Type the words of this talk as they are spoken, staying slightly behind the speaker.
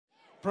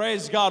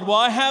Praise God. Well,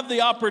 I have the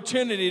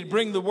opportunity to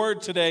bring the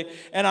word today,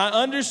 and I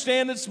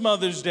understand it's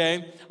Mother's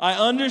Day. I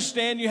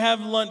understand you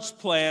have lunch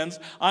plans.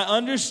 I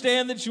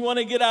understand that you want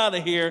to get out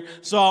of here,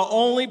 so I'll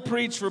only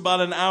preach for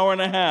about an hour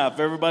and a half.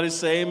 Everybody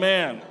say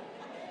amen.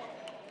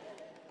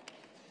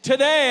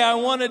 Today, I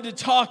wanted to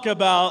talk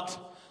about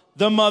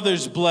the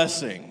mother's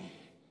blessing.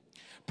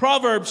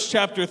 Proverbs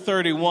chapter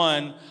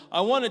 31,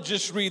 I want to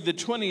just read the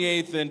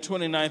 28th and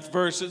 29th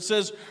verse. It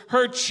says,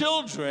 "Her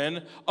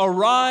children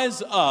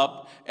arise up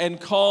and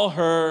call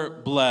her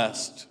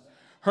blessed.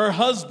 Her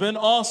husband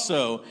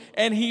also,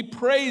 and he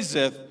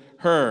praiseth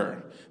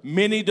her.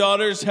 Many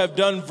daughters have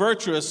done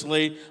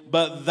virtuously,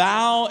 but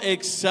thou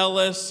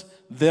excellest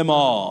them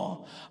all."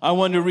 I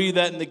wanted to read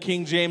that in the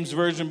King James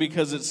Version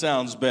because it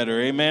sounds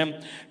better.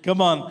 Amen. Come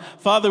on.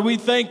 Father, we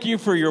thank you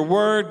for your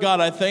word.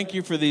 God, I thank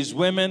you for these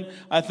women.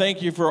 I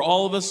thank you for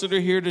all of us that are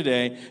here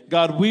today.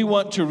 God, we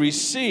want to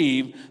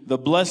receive the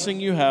blessing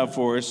you have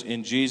for us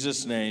in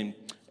Jesus' name.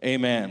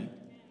 Amen.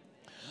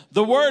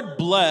 The word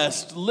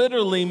blessed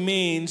literally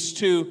means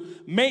to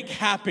make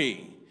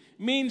happy.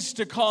 Means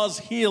to cause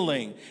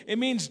healing. It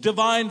means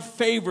divine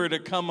favor to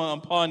come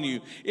upon you.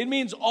 It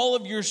means all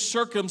of your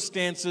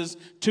circumstances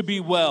to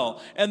be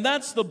well. And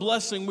that's the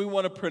blessing we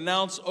want to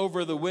pronounce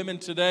over the women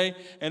today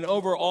and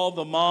over all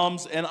the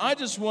moms. And I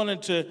just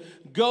wanted to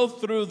go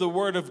through the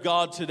Word of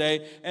God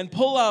today and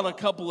pull out a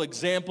couple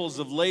examples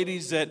of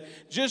ladies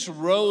that just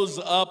rose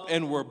up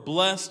and were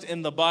blessed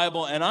in the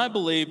Bible. And I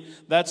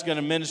believe that's going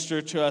to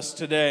minister to us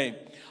today.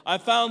 I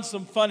found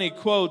some funny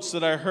quotes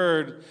that I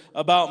heard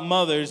about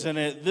mothers, and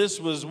this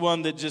was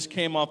one that just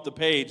came off the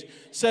page. It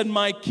said,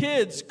 "My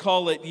kids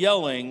call it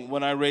yelling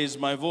when I raise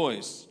my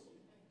voice.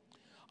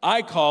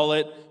 I call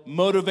it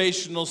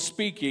motivational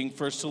speaking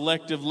for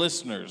selective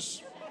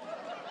listeners."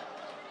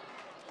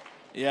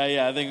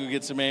 Yeah, I think we'll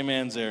get some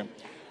amens there.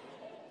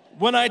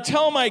 "When I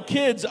tell my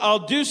kids I'll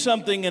do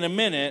something in a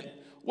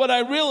minute, what I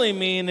really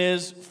mean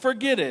is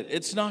forget it.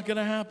 It's not going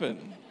to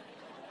happen.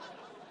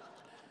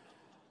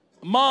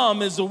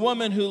 Mom is a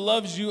woman who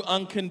loves you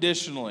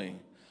unconditionally.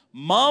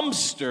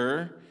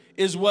 Momster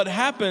is what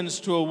happens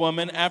to a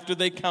woman after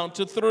they count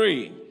to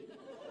 3.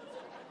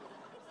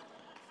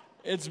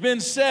 It's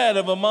been said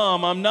of a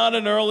mom, I'm not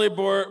an early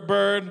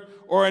bird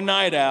or a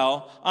night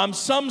owl. I'm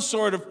some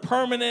sort of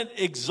permanent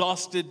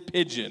exhausted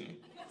pigeon."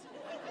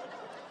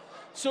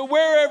 So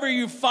wherever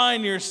you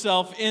find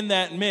yourself in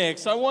that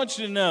mix, I want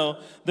you to know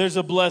there's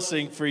a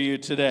blessing for you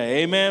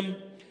today. Amen.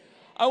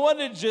 I want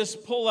to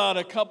just pull out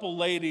a couple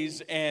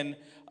ladies and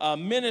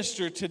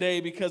minister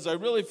today because I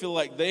really feel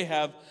like they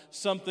have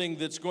something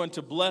that's going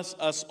to bless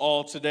us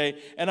all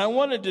today. And I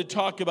wanted to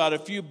talk about a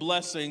few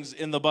blessings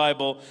in the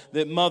Bible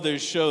that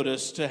mothers showed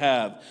us to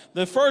have.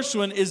 The first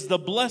one is the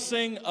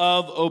blessing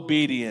of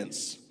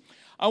obedience.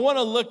 I want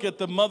to look at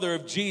the mother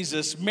of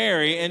Jesus,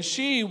 Mary, and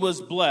she was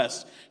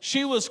blessed.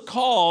 She was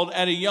called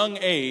at a young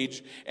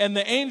age, and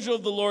the angel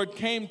of the Lord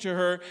came to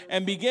her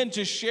and began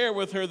to share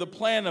with her the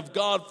plan of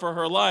God for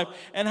her life.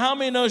 And how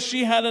many know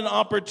she had an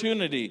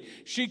opportunity?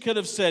 She could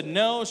have said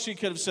no. She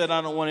could have said,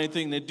 I don't want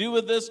anything to do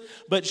with this.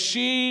 But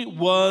she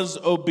was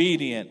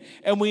obedient.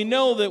 And we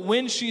know that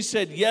when she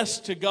said yes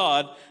to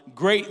God,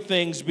 great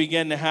things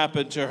began to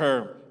happen to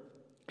her.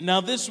 Now,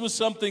 this was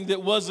something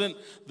that wasn't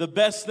the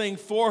best thing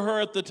for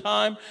her at the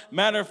time.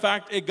 Matter of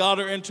fact, it got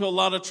her into a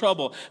lot of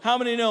trouble. How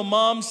many know,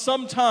 moms,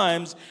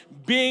 sometimes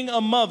being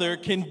a mother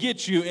can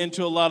get you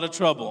into a lot of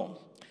trouble?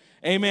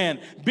 Amen.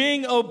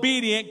 Being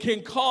obedient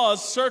can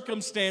cause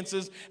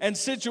circumstances and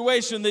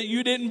situation that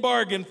you didn't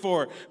bargain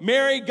for.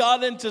 Mary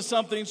got into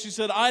something. She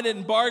said, I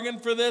didn't bargain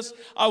for this.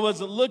 I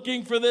wasn't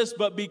looking for this.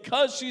 But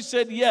because she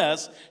said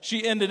yes,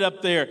 she ended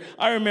up there.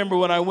 I remember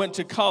when I went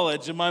to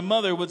college, and my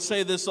mother would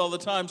say this all the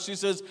time. She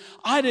says,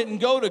 I didn't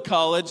go to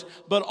college,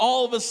 but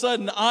all of a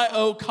sudden I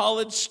owe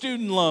college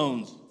student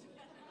loans.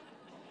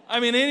 I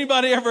mean,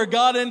 anybody ever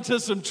got into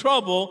some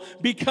trouble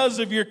because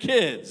of your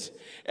kids?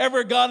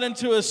 Ever got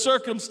into a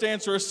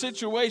circumstance or a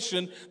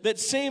situation that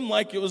seemed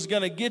like it was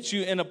going to get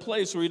you in a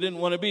place where you didn't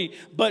want to be?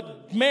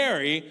 But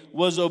Mary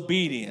was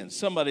obedient.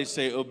 Somebody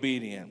say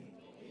obedient.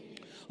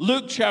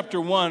 Luke chapter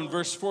 1,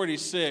 verse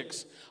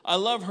 46. I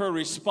love her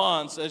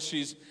response as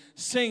she's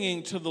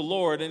singing to the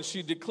Lord. And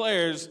she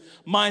declares,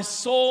 my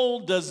soul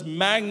does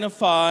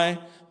magnify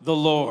the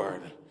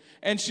Lord.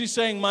 And she's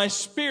saying, my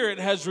spirit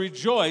has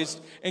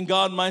rejoiced in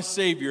God my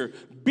Savior.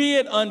 Be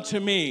it unto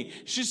me.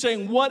 She's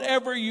saying,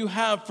 whatever you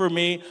have for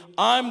me,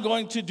 I'm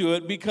going to do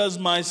it because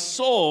my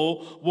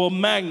soul will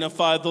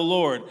magnify the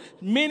Lord.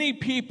 Many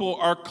people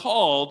are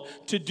called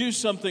to do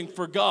something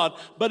for God,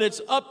 but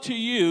it's up to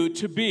you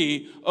to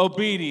be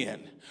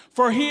obedient.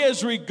 For he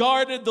has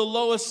regarded the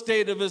low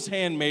estate of his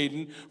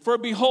handmaiden. For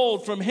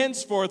behold, from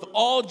henceforth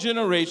all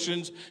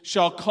generations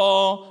shall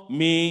call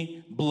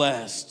me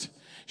blessed.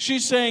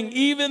 She's saying,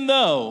 even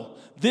though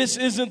This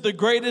isn't the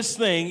greatest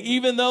thing.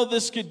 Even though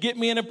this could get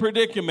me in a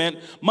predicament,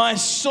 my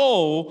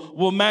soul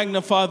will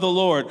magnify the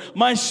Lord.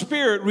 My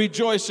spirit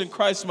rejoice in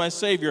Christ my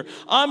Savior.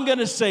 I'm going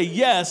to say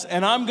yes,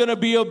 and I'm going to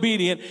be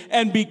obedient.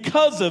 And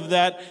because of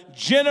that,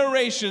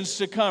 generations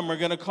to come are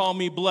going to call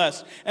me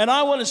blessed. And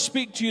I want to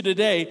speak to you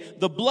today,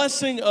 the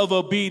blessing of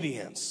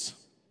obedience.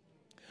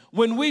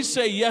 When we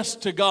say yes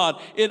to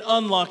God, it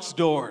unlocks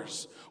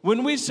doors.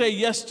 When we say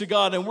yes to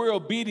God and we're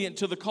obedient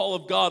to the call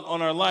of God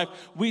on our life,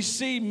 we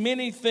see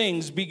many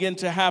things begin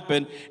to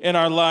happen in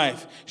our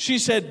life. She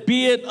said,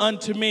 be it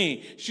unto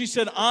me. She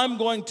said, I'm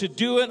going to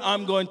do it.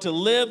 I'm going to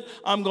live.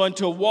 I'm going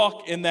to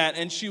walk in that.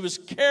 And she was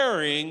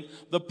carrying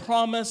the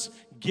promised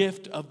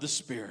gift of the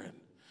Spirit.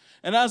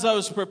 And as I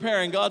was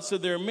preparing, God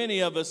said there are many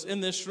of us in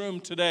this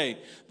room today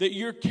that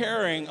you're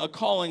carrying a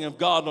calling of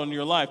God on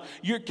your life.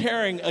 You're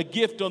carrying a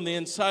gift on the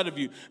inside of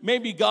you.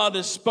 Maybe God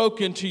has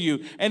spoken to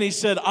you and he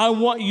said, I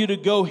want you to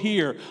go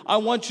here. I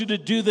want you to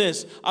do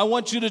this. I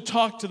want you to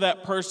talk to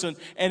that person.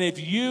 And if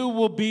you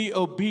will be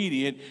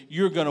obedient,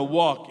 you're going to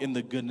walk in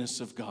the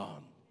goodness of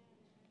God.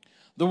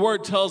 The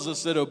word tells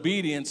us that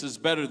obedience is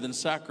better than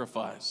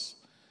sacrifice.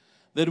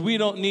 That we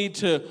don't need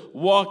to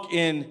walk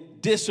in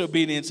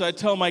disobedience. I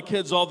tell my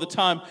kids all the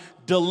time,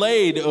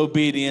 delayed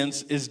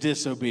obedience is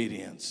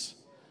disobedience.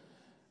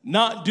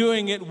 Not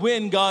doing it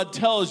when God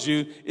tells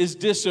you is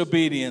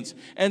disobedience.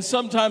 And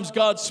sometimes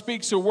God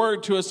speaks a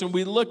word to us and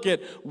we look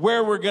at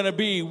where we're going to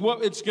be,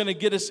 what it's going to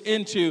get us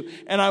into.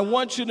 And I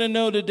want you to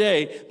know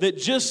today that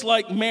just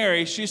like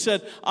Mary, she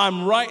said,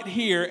 I'm right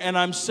here and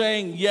I'm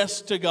saying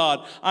yes to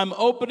God. I'm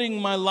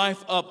opening my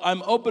life up.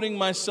 I'm opening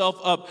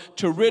myself up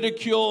to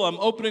ridicule. I'm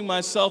opening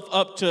myself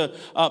up to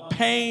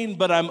pain,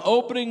 but I'm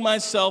opening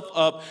myself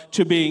up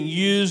to being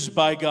used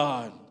by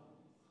God.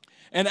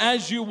 And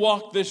as you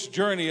walk this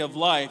journey of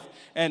life,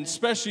 and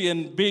especially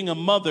in being a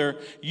mother,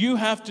 you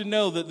have to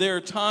know that there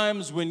are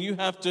times when you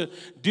have to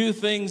do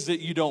things that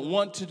you don't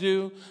want to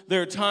do.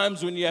 There are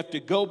times when you have to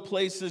go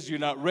places you're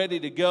not ready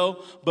to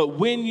go. But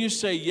when you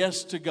say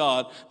yes to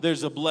God,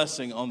 there's a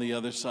blessing on the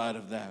other side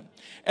of that.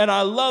 And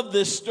I love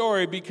this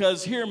story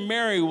because here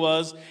Mary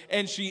was,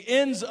 and she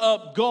ends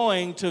up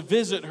going to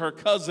visit her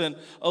cousin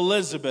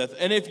Elizabeth.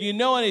 And if you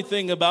know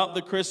anything about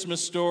the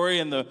Christmas story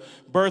and the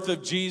birth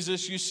of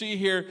Jesus, you see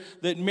here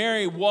that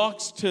Mary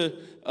walks to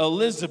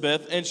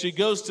Elizabeth and she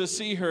goes to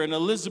see her. And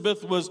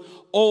Elizabeth was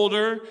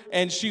older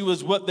and she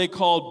was what they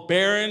called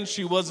barren.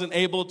 She wasn't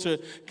able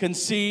to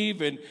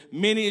conceive. And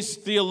many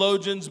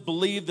theologians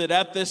believe that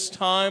at this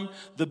time,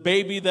 the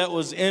baby that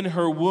was in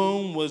her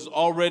womb was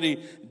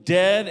already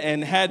dead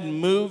and hadn't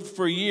moved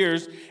for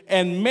years.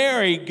 And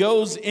Mary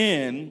goes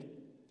in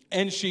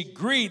and she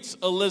greets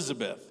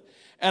Elizabeth.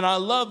 And I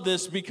love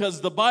this because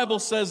the Bible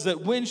says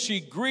that when she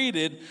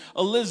greeted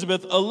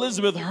Elizabeth,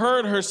 Elizabeth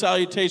heard her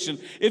salutation.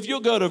 If you'll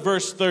go to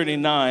verse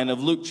 39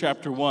 of Luke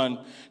chapter 1, it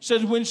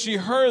says when she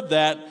heard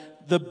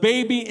that, the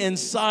baby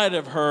inside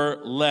of her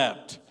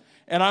leapt.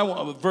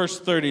 And verse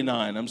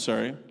 39, I'm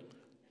sorry.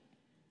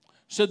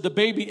 Said the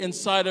baby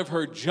inside of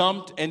her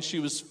jumped and she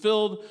was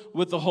filled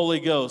with the Holy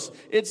Ghost.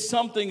 It's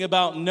something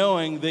about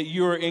knowing that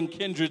you're in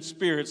kindred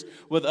spirits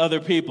with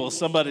other people.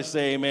 Somebody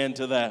say amen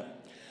to that.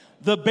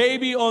 The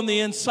baby on the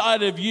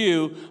inside of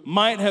you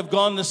might have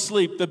gone to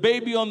sleep. The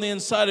baby on the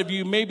inside of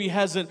you maybe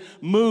hasn't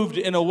moved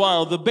in a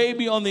while. The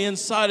baby on the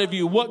inside of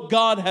you, what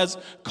God has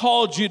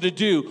called you to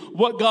do,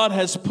 what God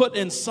has put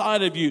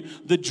inside of you,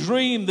 the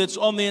dream that's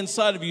on the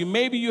inside of you,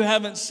 maybe you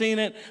haven't seen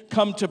it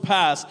come to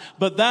pass.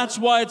 But that's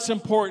why it's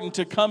important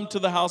to come to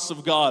the house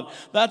of God.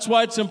 That's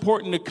why it's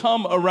important to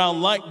come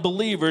around like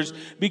believers,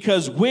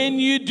 because when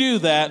you do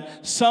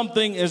that,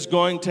 something is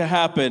going to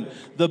happen.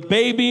 The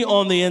baby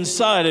on the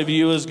inside of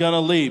you is going to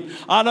leap.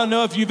 I don't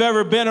know if you've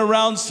ever been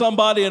around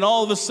somebody and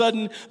all of a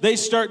sudden they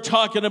start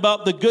talking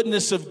about the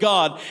goodness of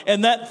God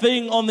and that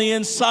thing on the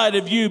inside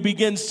of you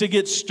begins to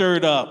get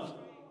stirred up.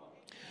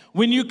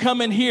 When you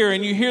come in here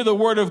and you hear the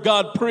word of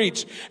God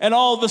preached and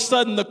all of a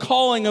sudden the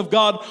calling of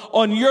God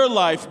on your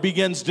life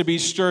begins to be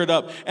stirred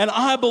up. And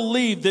I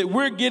believe that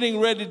we're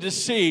getting ready to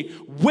see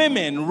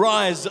women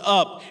rise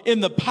up in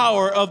the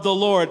power of the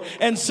Lord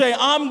and say,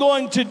 I'm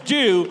going to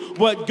do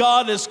what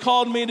God has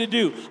called me to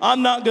do.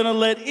 I'm not going to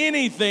let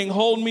anything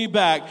hold me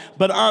back,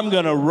 but I'm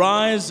going to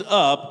rise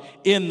up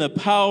in the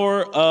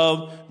power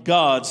of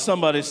God.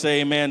 Somebody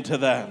say amen to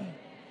that.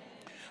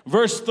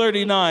 Verse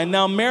 39,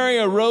 now Mary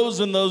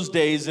arose in those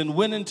days and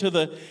went into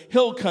the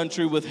hill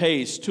country with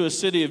haste to a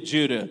city of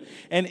Judah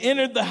and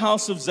entered the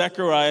house of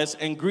Zacharias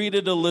and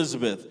greeted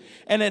Elizabeth.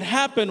 And it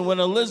happened when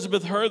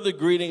Elizabeth heard the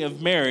greeting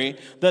of Mary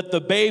that the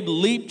babe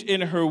leaped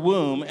in her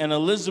womb and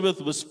Elizabeth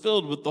was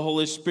filled with the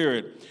Holy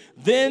Spirit.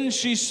 Then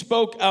she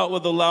spoke out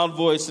with a loud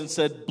voice and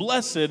said,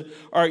 blessed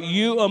are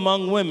you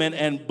among women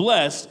and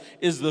blessed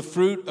is the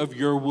fruit of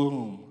your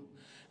womb.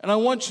 And I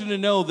want you to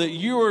know that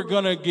you are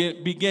going to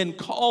begin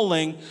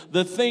calling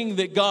the thing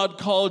that God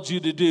called you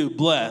to do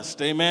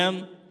blessed.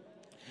 Amen?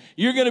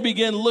 You're going to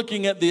begin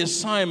looking at the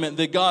assignment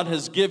that God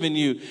has given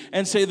you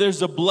and say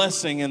there's a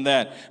blessing in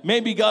that.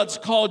 Maybe God's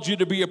called you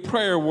to be a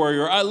prayer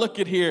warrior. I look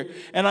at here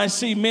and I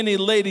see many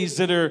ladies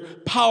that are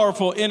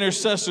powerful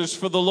intercessors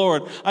for the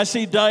Lord. I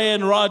see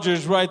Diane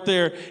Rogers right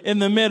there in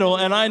the middle,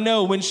 and I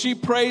know when she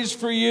prays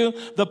for you,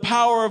 the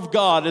power of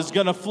God is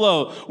going to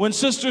flow. When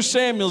Sister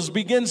Samuels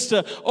begins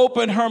to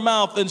open her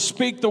mouth and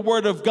speak the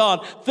word of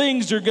God,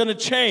 things are going to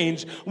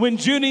change. When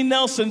Judy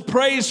Nelson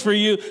prays for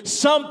you,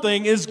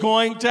 something is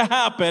going to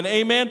happen.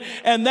 Amen.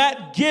 And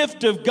that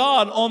gift of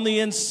God on the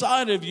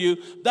inside of you,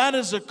 that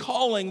is a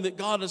calling that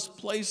God has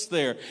placed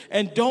there.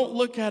 And don't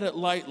look at it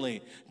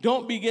lightly.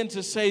 Don't begin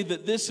to say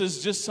that this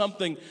is just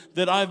something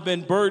that I've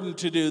been burdened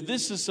to do.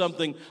 This is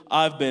something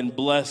I've been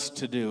blessed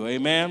to do.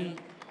 Amen.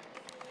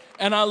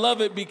 And I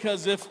love it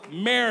because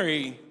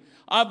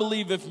I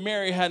believe if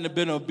Mary hadn't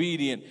been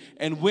obedient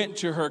and went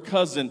to her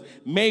cousin,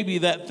 maybe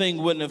that thing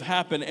wouldn't have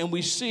happened. And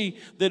we see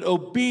that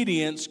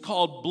obedience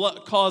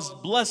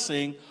caused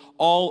blessing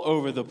all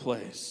over the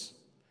place.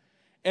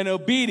 And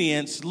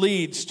obedience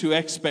leads to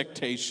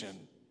expectation.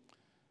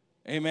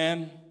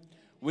 Amen.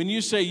 When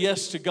you say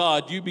yes to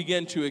God, you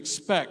begin to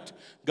expect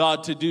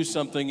God to do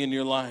something in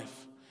your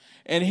life.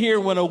 And here,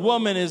 when a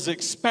woman is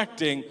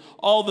expecting,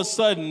 all of a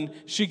sudden,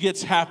 she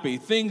gets happy.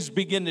 Things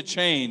begin to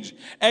change.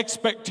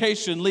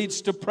 Expectation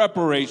leads to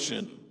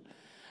preparation.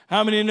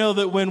 How many know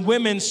that when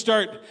women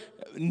start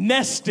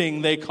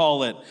nesting, they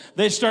call it,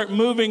 they start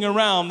moving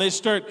around, they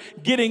start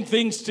getting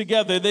things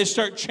together, they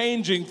start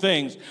changing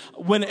things.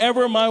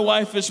 Whenever my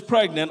wife is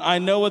pregnant, I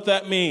know what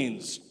that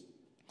means.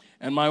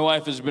 And my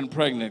wife has been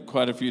pregnant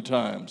quite a few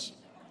times.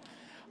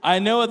 I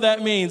know what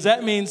that means.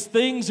 That means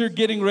things are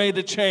getting ready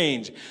to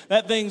change.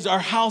 Our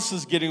house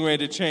is getting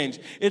ready to change.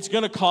 It's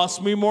going to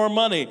cost me more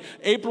money.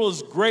 April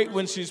is great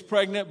when she's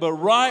pregnant, but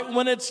right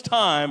when it's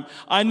time,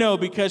 I know,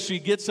 because she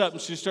gets up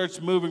and she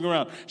starts moving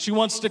around. She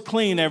wants to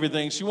clean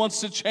everything. She wants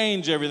to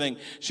change everything.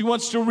 She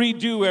wants to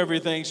redo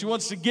everything. She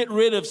wants to get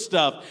rid of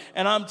stuff.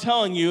 And I'm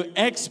telling you,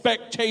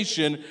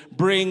 expectation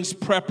brings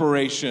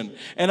preparation.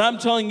 And I'm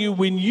telling you,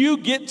 when you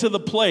get to the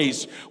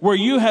place where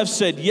you have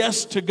said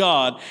yes to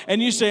God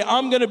and you say,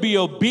 I'm going to be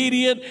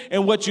obedient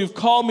in what you've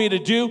called me to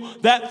do,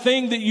 that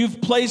thing that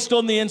you've placed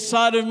on the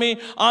inside of me,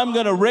 I'm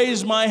going to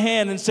raise my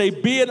hand and say,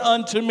 be it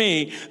unto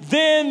me.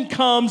 Then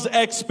comes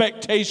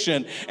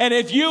expectation. And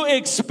if you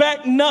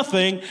expect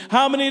nothing,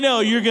 how many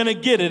know you're going to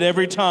get it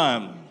every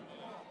time?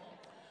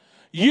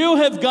 You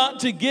have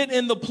got to get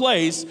in the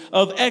place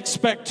of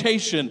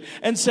expectation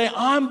and say,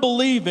 I'm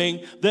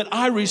believing that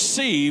I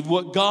receive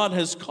what God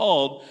has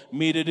called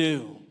me to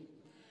do.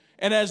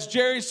 And as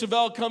Jerry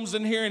Savelle comes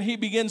in here and he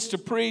begins to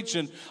preach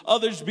and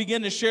others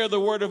begin to share the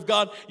word of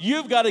God,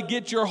 you've got to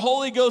get your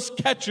Holy Ghost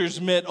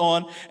catcher's mitt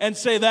on and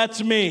say,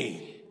 that's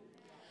me.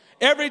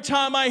 Every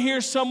time I hear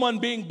someone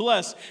being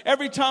blessed,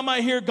 every time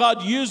I hear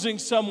God using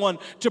someone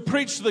to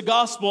preach the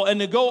gospel and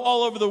to go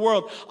all over the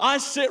world, I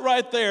sit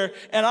right there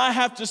and I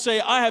have to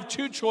say, I have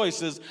two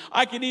choices.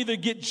 I can either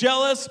get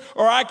jealous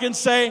or I can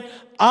say,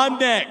 I'm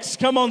next.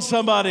 Come on,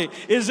 somebody.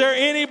 Is there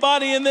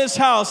anybody in this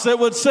house that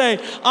would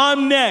say,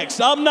 I'm next?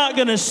 I'm not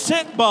going to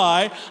sit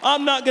by.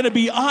 I'm not going to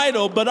be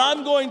idle, but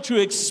I'm going to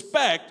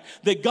expect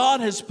that God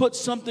has put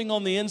something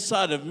on the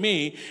inside of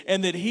me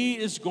and that He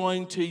is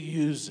going to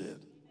use it.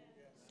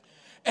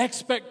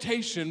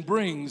 Expectation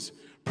brings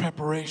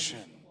preparation.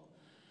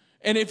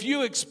 And if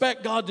you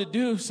expect God to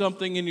do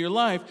something in your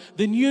life,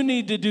 then you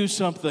need to do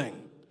something.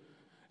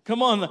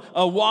 Come on,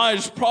 a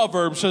wise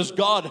proverb says,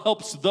 God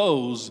helps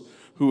those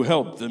who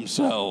help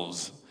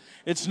themselves.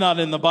 It's not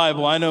in the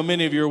Bible. I know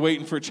many of you are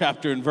waiting for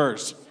chapter and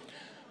verse.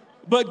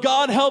 But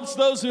God helps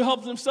those who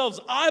help themselves.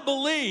 I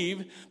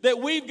believe that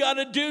we've got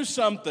to do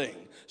something.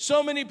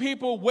 So many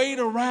people wait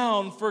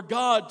around for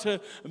God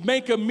to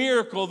make a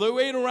miracle. They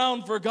wait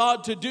around for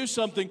God to do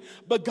something.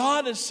 But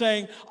God is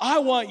saying, I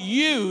want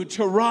you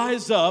to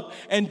rise up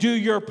and do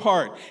your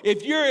part.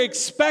 If you're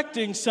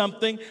expecting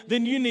something,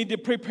 then you need to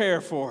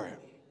prepare for it.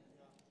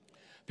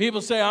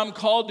 People say, I'm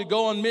called to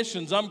go on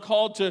missions. I'm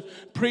called to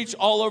preach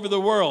all over the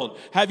world.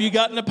 Have you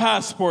gotten a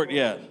passport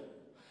yet?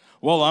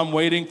 Well, I'm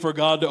waiting for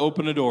God to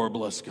open a door,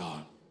 bless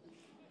God.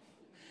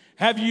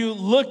 Have you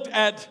looked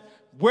at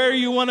where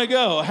you want to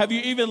go? Have you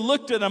even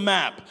looked at a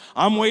map?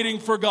 I'm waiting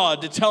for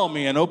God to tell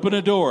me and open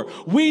a door.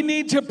 We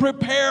need to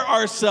prepare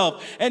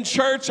ourselves. And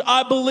church,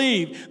 I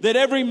believe that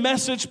every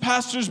message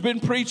pastor's been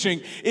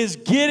preaching is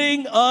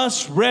getting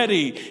us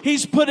ready.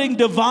 He's putting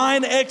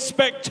divine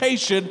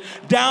expectation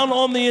down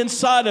on the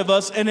inside of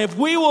us. And if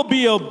we will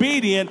be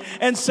obedient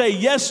and say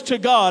yes to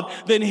God,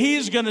 then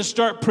He's going to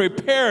start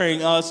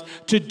preparing us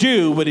to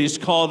do what He's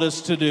called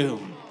us to do.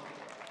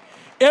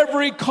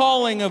 Every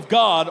calling of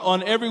God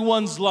on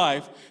everyone's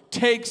life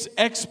takes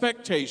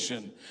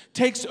expectation,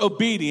 takes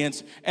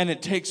obedience, and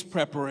it takes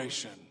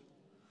preparation.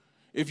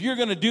 If you're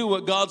going to do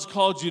what God's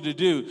called you to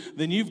do,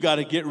 then you've got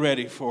to get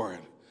ready for it.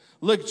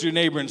 Look at your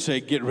neighbor and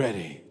say, get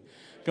ready.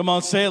 Come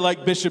on, say it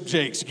like Bishop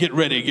Jakes. Get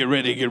ready, get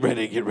ready, get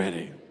ready, get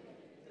ready.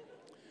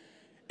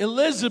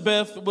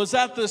 Elizabeth was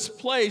at this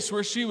place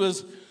where she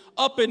was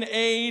up in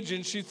age,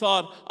 and she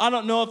thought, I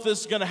don't know if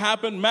this is going to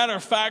happen. Matter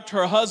of fact,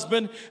 her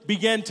husband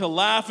began to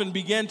laugh and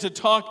began to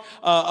talk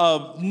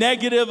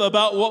negative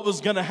about what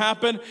was going to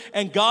happen,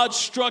 and God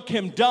struck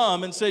him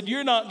dumb and said,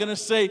 you're not going to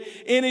say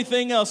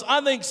anything else.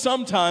 I think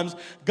sometimes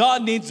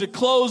God needs to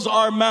close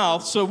our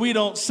mouth so we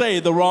don't say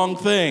the wrong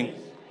thing.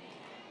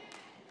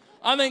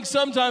 I think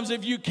sometimes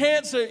if you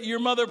can't say, your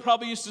mother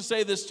probably used to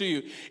say this to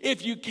you,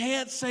 if you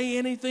can't say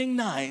anything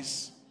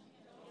nice,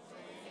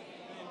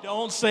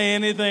 don't say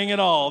anything at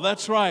all.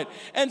 That's right.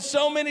 And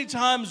so many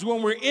times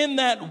when we're in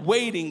that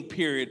waiting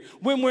period,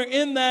 when we're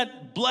in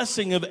that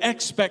blessing of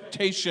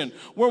expectation,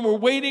 when we're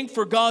waiting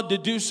for God to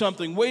do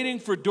something, waiting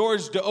for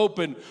doors to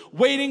open,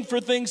 waiting for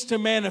things to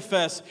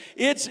manifest,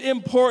 it's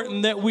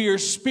important that we are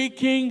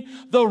speaking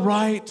the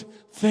right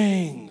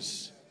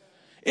things.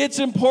 It's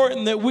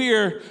important that we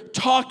are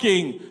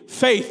talking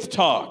faith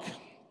talk.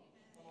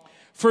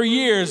 For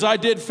years, I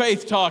did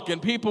faith talk, and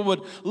people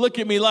would look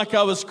at me like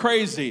I was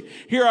crazy.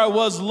 Here I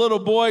was, a little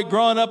boy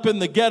growing up in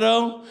the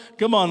ghetto.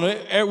 Come on,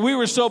 we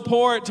were so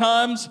poor at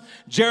times.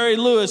 Jerry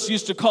Lewis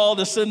used to call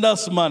to send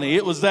us money.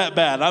 It was that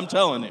bad, I'm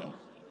telling you.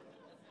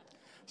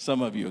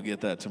 Some of you will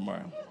get that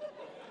tomorrow.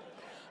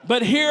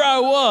 But here I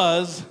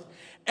was,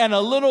 and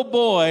a little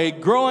boy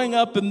growing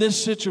up in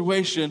this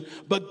situation,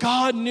 but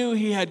God knew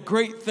he had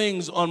great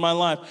things on my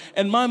life.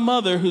 And my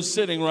mother, who's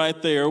sitting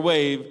right there,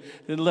 wave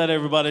and let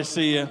everybody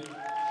see you.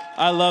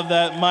 I love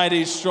that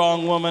mighty,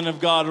 strong woman of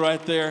God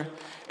right there.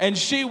 And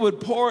she would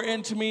pour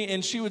into me,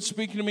 and she would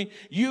speak to me,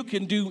 you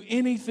can do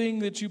anything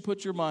that you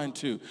put your mind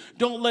to.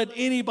 Don't let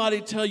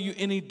anybody tell you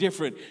any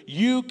different.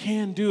 You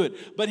can do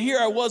it. But here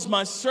I was,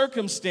 my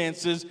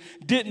circumstances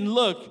didn't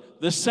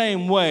look the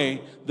same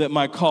way that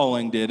my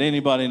calling did.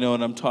 Anybody know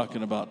what I'm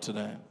talking about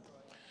today?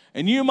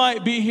 And you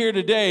might be here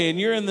today, and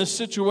you're in this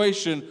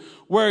situation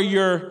where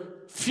your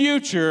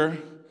future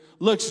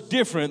looks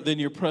different than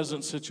your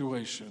present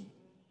situation.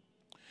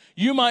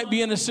 You might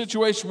be in a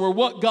situation where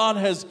what God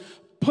has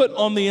put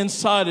on the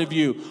inside of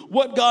you,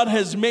 what God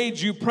has made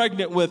you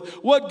pregnant with,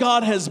 what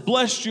God has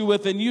blessed you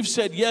with, and you've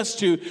said yes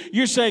to,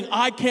 you're saying,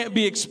 I can't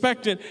be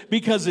expectant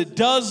because it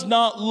does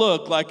not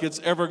look like it's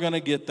ever going to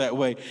get that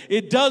way.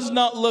 It does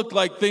not look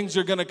like things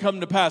are going to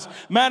come to pass.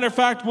 Matter of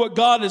fact, what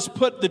God has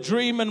put the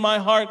dream in my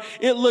heart,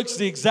 it looks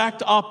the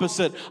exact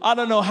opposite. I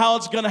don't know how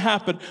it's going to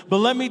happen, but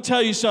let me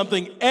tell you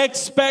something.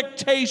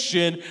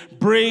 Expectation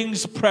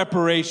brings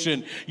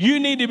preparation. You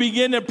need to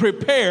begin to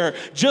prepare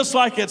just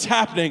like it's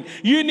happening.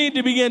 You need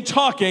to begin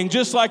talking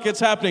just like it's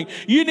happening.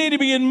 You need to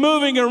begin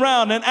moving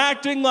around and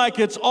acting like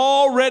it's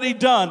already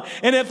done.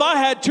 And if I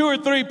had 2 or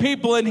 3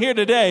 people in here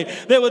today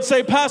that would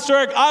say, Pastor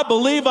Eric, I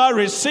believe I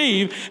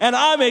receive, and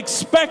I'm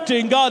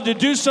expecting God to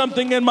do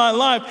something in my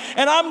life,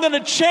 and I'm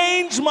going to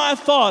change my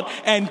thought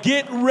and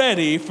get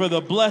ready for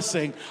the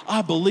blessing,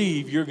 I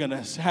believe you're going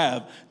to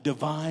have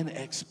divine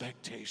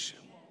expectation.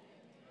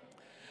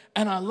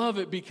 And I love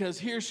it because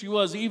here she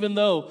was, even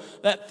though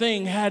that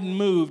thing hadn't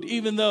moved,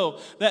 even though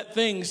that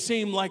thing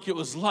seemed like it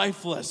was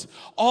lifeless,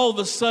 all of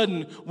a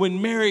sudden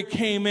when Mary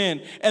came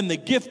in and the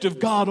gift of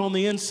God on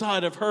the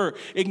inside of her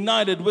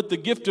ignited with the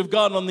gift of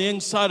God on the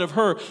inside of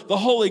her, the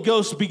Holy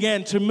Ghost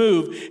began to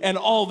move, and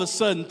all of a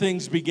sudden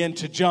things began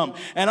to jump.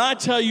 And I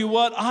tell you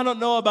what, I don't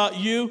know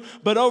about you,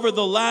 but over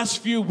the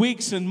last few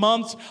weeks and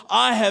months,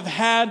 I have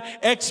had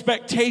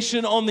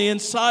expectation on the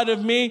inside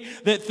of me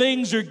that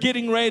things are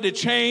getting ready to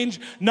change,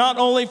 not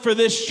only for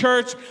this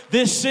church,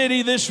 this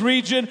city, this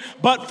region,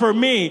 but for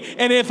me.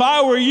 And if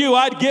I were you,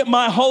 I'd get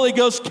my Holy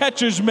Ghost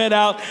catcher's mitt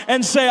out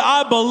and say,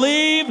 I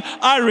believe,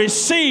 I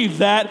receive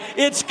that.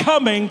 It's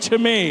coming to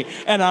me,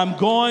 and I'm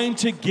going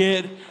to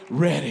get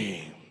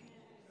ready.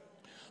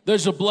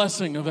 There's a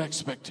blessing of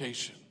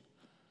expectation.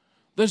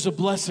 There's a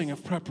blessing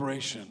of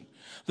preparation.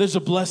 There's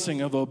a blessing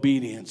of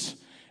obedience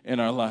in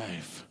our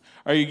life.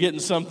 Are you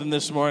getting something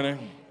this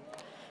morning?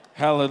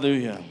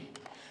 Hallelujah.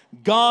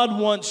 God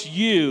wants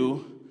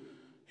you.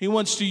 He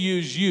wants to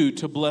use you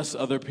to bless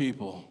other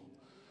people.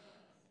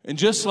 And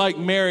just like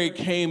Mary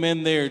came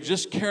in there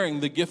just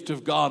carrying the gift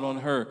of God on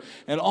her,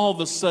 and all of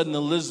a sudden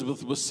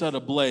Elizabeth was set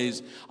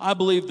ablaze, I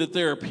believe that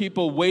there are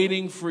people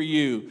waiting for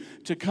you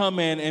to come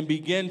in and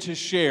begin to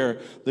share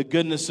the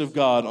goodness of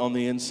God on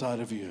the inside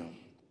of you.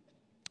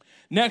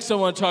 Next, I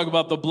want to talk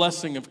about the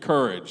blessing of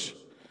courage.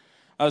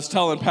 I was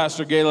telling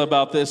Pastor Gayla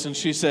about this, and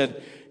she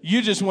said,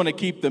 you just want to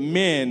keep the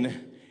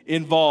men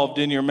involved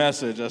in your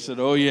message. I said,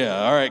 oh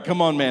yeah, all right,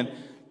 come on, man.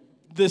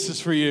 This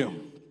is for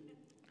you.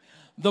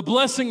 The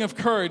blessing of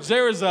courage.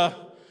 There is a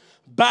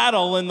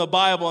battle in the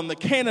Bible, and the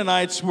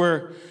Canaanites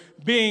were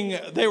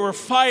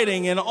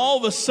fighting, and all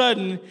of a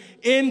sudden,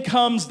 in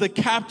comes the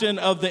captain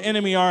of the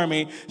enemy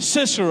army,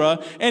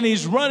 Sisera, and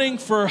he's running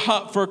for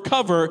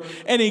cover,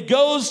 and he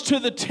goes to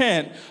the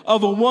tent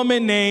of a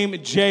woman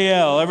named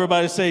Jael.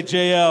 Everybody say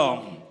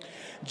Jael.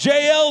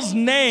 Jael's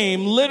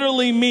name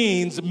literally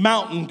means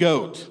mountain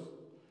goat.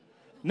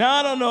 Now,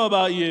 I don't know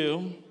about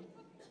you.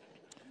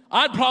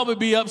 I'd probably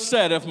be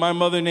upset if my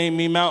mother named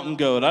me Mountain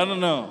Goat. I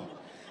don't know.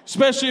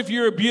 Especially if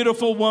you're a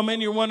beautiful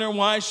woman, you're wondering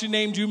why she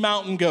named you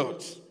Mountain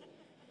Goat.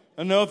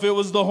 I don't know if it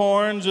was the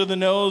horns or the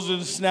nose or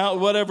the snout,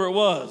 whatever it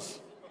was.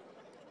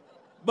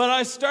 But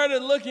I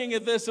started looking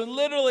at this, and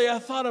literally I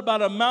thought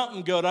about a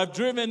mountain goat. I've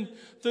driven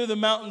through the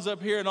mountains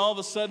up here, and all of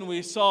a sudden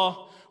we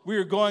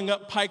were going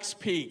up Pikes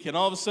Peak, and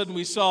all of a sudden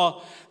we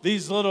saw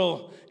these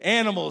little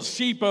animals,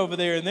 sheep over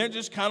there, and they're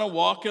just kind of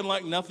walking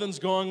like nothing's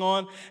going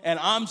on, and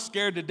I'm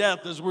scared to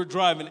death as we're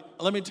driving.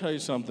 Let me tell you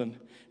something.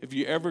 If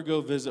you ever go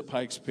visit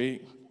Pikes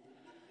Peak,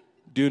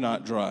 do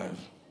not drive.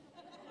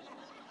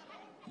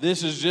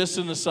 This is just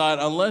an aside.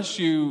 Unless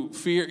you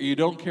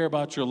don't care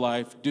about your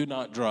life, do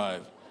not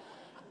drive.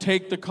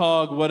 Take the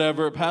cog,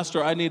 whatever.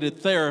 Pastor, I needed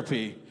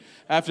therapy.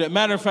 After that,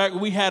 matter of fact,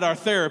 we had our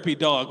therapy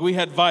dog. We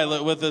had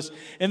Violet with us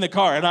in the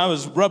car, and I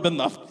was rubbing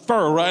the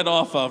fur right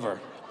off of her.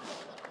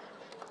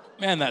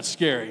 Man, that's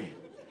scary.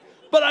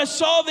 But I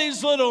saw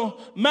these little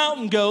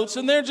mountain goats,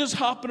 and they're just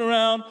hopping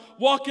around,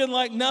 walking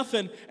like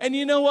nothing. And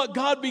you know what?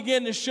 God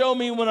began to show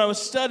me when I was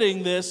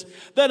studying this,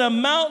 that a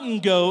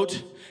mountain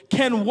goat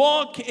can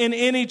walk in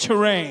any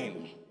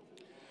terrain.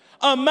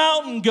 A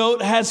mountain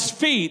goat has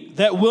feet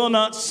that will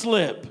not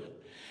slip.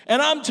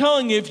 And I'm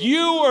telling you, if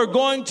you are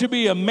going to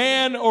be a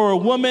man or a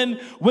woman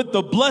with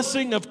the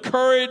blessing of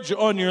courage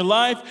on your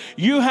life,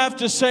 you have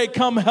to say,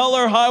 come hell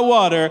or high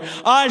water,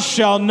 I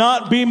shall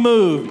not be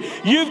moved.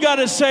 You've got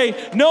to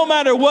say, no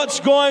matter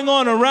what's going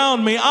on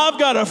around me, I've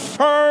got a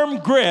firm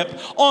grip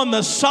on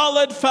the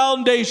solid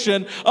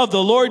foundation of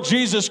the Lord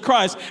Jesus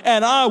Christ,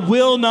 and I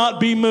will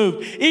not be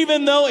moved.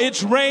 Even though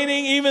it's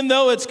raining, even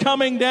though it's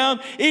coming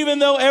down, even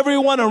though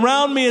everyone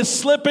around me is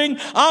slipping,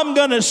 I'm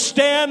going to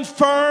stand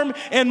firm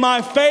in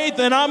my faith.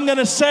 And I'm going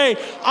to say,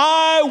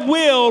 I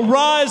will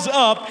rise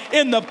up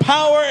in the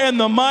power and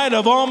the might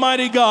of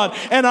Almighty God,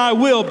 and I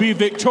will be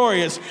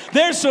victorious.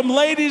 There's some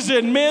ladies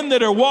and men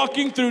that are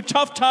walking through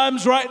tough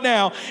times right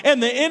now,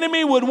 and the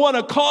enemy would want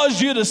to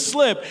cause you to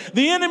slip.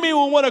 The enemy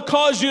will want to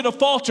cause you to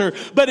falter.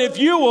 But if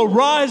you will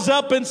rise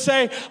up and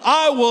say,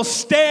 I will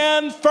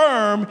stand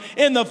firm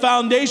in the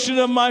foundation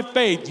of my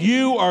faith,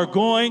 you are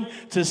going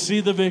to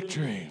see the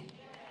victory.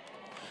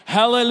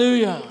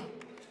 Hallelujah.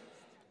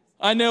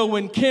 I know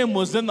when Kim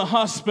was in the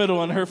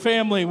hospital and her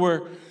family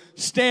were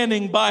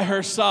standing by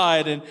her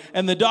side,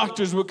 and the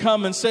doctors would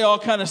come and say all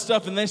kind of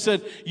stuff, and they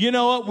said, you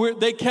know what,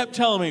 they kept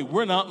telling me,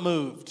 we're not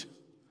moved.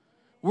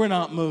 We're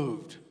not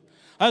moved.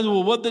 I said,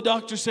 well, what'd the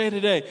doctor say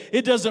today?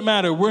 It doesn't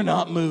matter, we're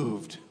not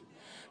moved.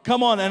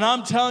 Come on, and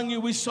I'm telling you,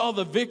 we saw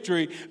the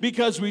victory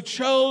because we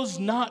chose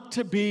not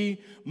to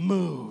be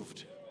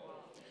moved.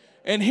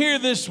 And here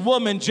this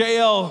woman,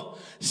 Jael,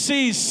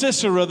 sees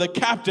Sisera, the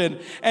captain,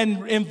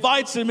 and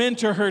invites him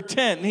into her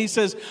tent. And he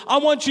says, I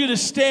want you to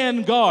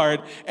stand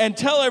guard and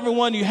tell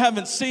everyone you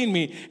haven't seen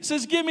me. He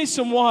says, give me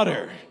some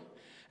water.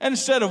 And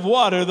instead of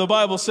water, the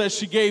Bible says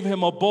she gave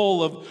him a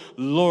bowl of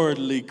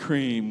lordly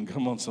cream.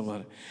 Come on,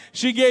 somebody.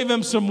 She gave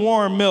him some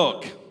warm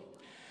milk.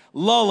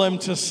 Lull him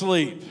to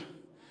sleep.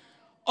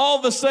 All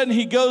of a sudden,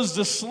 he goes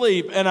to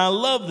sleep, and I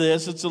love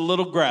this. It's a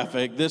little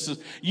graphic.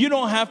 You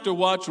don't have to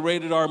watch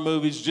rated R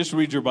movies. Just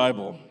read your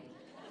Bible.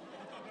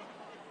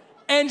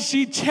 And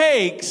she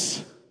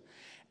takes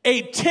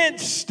a tent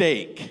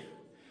stake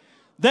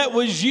that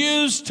was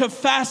used to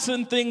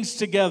fasten things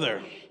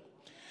together.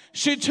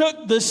 She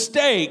took the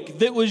stake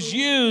that was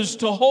used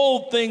to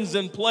hold things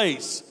in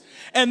place.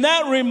 And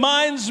that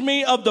reminds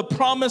me of the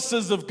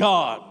promises of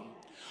God.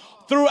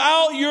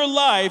 Throughout your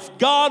life,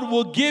 God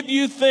will give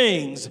you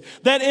things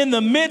that in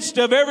the midst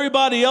of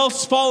everybody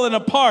else falling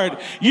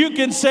apart, you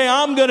can say,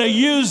 I'm going to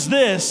use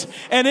this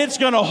and it's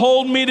going to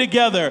hold me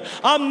together.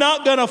 I'm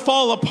not going to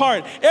fall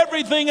apart.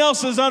 Everything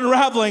else is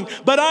unraveling,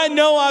 but I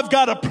know I've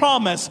got a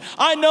promise.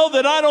 I know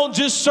that I don't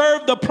just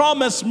serve the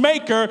promise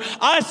maker,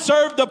 I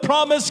serve the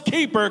promise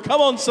keeper.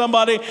 Come on,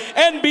 somebody.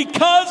 And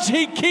because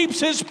he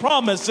keeps his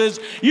promises,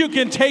 you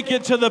can take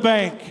it to the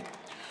bank.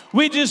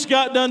 We just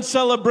got done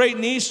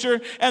celebrating Easter,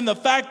 and the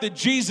fact that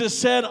Jesus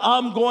said,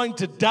 I'm going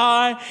to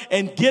die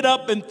and get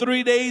up in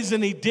 3 days,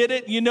 and he did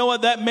it. You know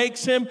what that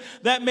makes him?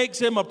 That makes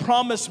him a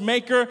promise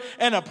maker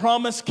and a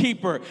promise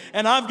keeper.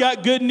 And I've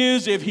got good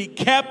news. If he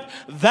kept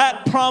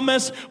that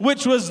promise,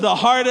 which was the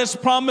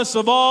hardest promise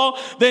of all,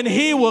 then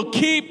he will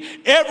keep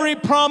every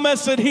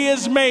promise that he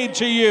has made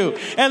to you.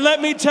 And let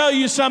me tell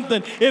you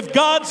something. If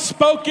God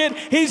spoke it,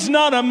 he's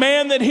not a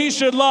man that he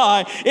should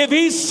lie. If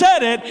he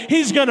said it,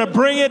 he's going to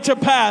bring it to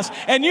pass.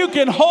 And you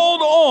can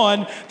hold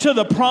on to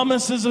the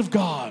promises of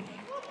God.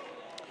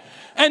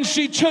 And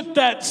she took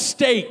that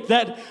stake,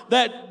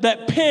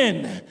 that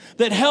pin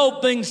that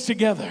held things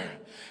together.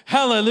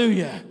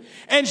 Hallelujah.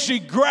 And she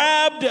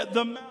grabbed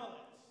the mallet.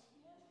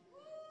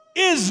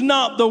 Is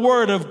not the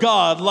word of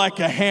God like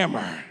a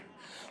hammer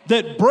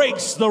that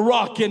breaks the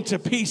rock into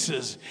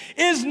pieces?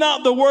 Is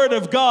not the word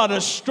of God a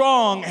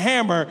strong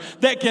hammer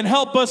that can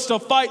help us to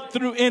fight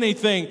through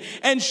anything?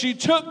 And she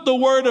took the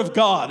word of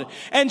God,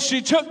 and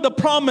she took the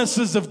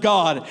promises of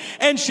God,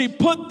 and she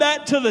put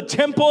that to the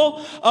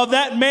temple of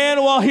that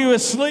man while he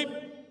was asleep.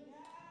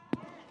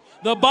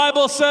 The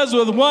Bible says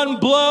with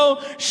one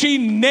blow, she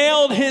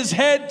nailed his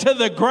head to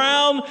the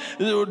ground,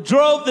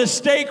 drove the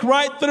stake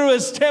right through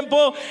his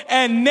temple,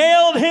 and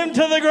nailed him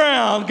to the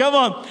ground. Come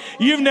on.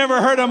 You've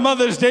never heard a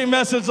Mother's Day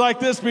message like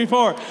this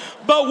before.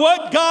 But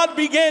what God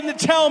began to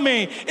tell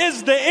me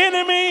is the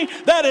enemy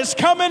that is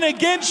coming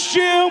against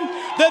you,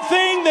 the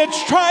thing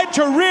that's tried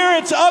to rear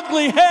its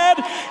ugly head,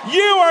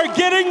 you are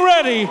getting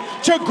ready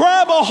to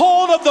grab a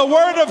hold of the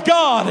Word of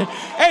God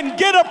and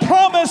get a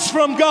promise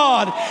from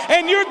God.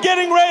 And you're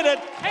getting ready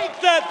to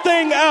take that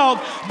thing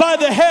out by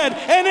the head,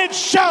 and it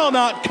shall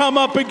not come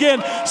up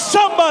again.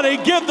 Somebody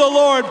give the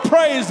Lord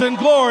praise and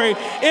glory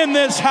in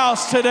this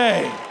house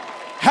today.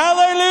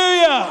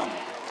 Hallelujah.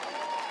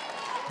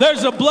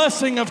 There's a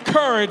blessing of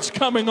courage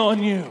coming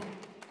on you.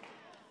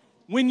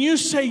 When you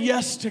say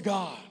yes to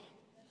God,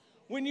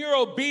 when you're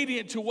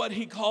obedient to what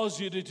He calls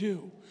you to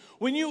do,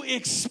 when you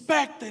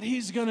expect that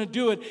He's going to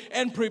do it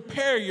and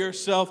prepare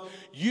yourself,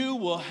 you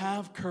will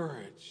have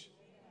courage.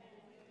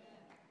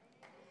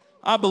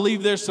 I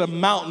believe there's some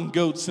mountain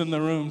goats in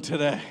the room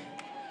today.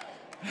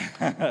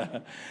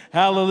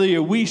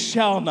 Hallelujah. We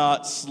shall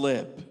not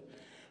slip.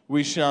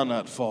 We shall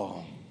not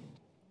fall.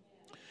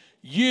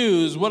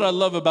 What I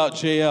love about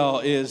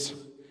JL is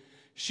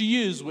she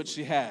used what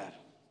she had.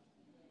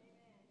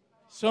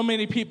 So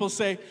many people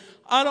say,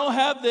 I don't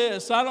have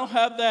this, I don't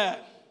have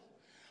that.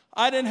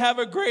 I didn't have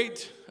a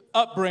great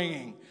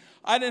upbringing.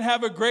 I didn't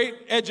have a great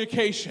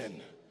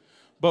education.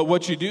 But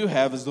what you do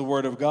have is the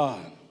Word of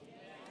God.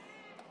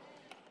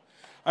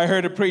 I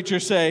heard a preacher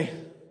say,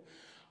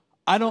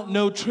 I don't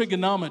know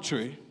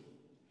trigonometry.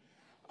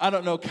 I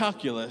don't know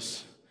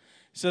calculus.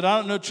 He said, I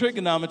don't know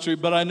trigonometry,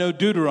 but I know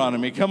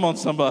Deuteronomy. Come on,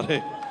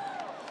 somebody.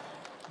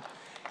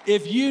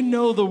 If you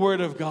know the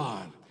Word of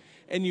God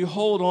and you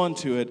hold on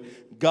to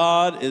it,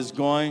 God is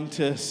going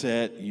to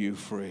set you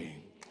free.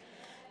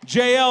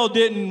 JL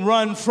didn't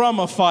run from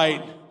a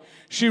fight.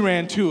 She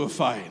ran to a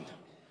fight.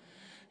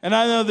 And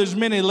I know there's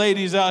many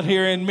ladies out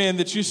here and men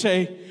that you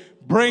say,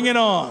 bring it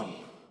on.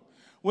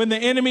 When the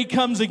enemy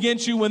comes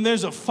against you, when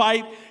there's a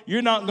fight,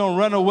 you're not going to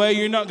run away.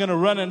 You're not going to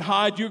run and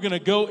hide. You're going to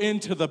go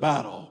into the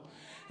battle.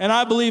 And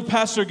I believe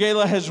Pastor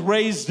Gala has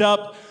raised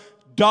up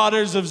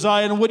daughters of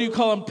Zion. What do you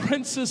call them?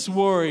 Princess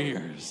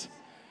warriors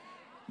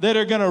that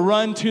are going to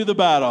run to the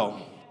battle.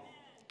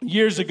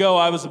 Years ago,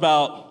 I was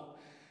about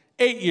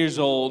 8 years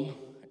old,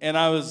 and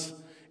I was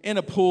in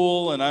a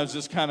pool, and I was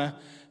just kind of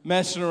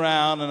messing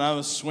around, and I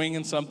was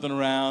swinging something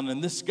around,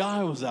 and this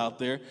guy was out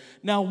there.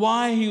 Now,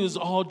 why he was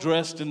all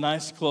dressed in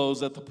nice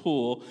clothes at the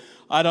pool,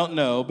 I don't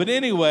know. But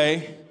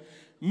anyway,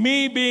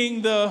 me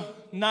being the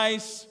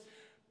nice,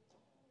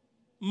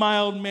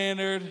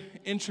 mild-mannered,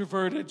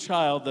 introverted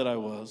child that I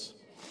was,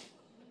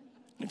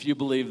 if you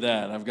believe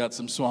that, I've got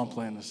some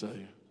swampland to tell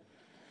you.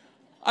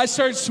 I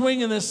start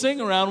swinging this thing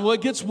around. Well,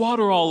 it gets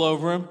water all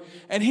over him,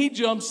 and he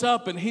jumps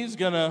up, and he's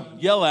going to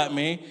yell at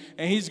me,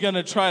 and he's going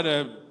to try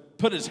to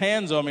put his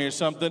hands on me or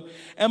something.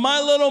 And my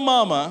little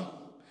mama,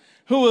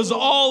 who was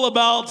all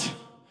about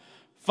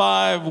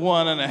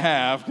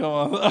 5'1½", come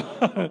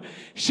on,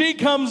 she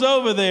comes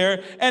over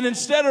there, and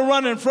instead of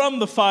running from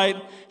the fight,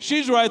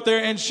 she's right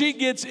there, and she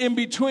gets in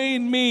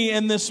between me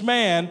and this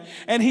man,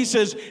 and he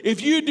says,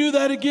 if you do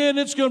that again,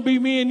 it's going to be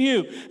me and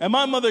you. And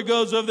my mother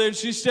goes over there, and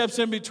she steps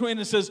in between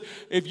and says,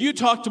 if you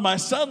talk to my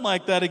son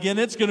like that again,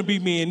 it's going to be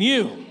me and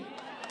you.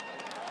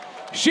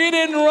 She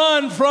didn't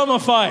run from a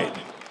fight.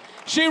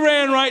 She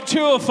ran right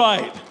to a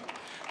fight.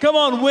 Come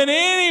on, when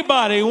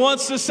anybody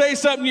wants to say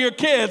something to your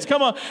kids,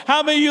 come on,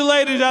 how many of you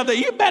ladies out there,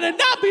 you better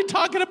not be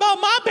talking about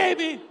my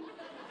baby.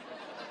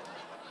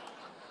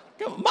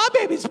 Come on, my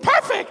baby's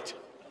perfect.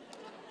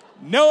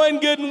 Knowing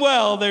good and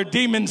well they're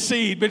demon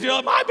seed, but you're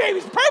like, my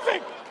baby's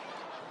perfect.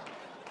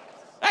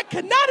 That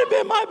could not have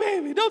been my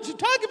baby. Don't you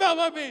talk about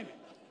my baby.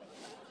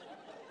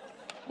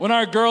 When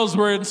our girls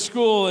were in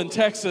school in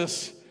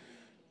Texas,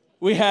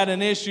 we had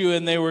an issue,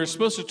 and they were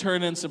supposed to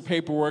turn in some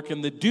paperwork,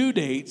 and the due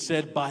date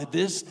said by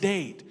this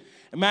date.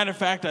 As a matter of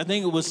fact, I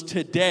think it was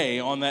today,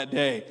 on that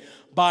day,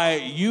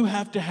 you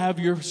have to have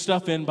your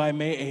stuff in by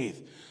May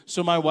 8th.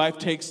 So my wife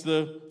takes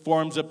the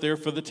forms up there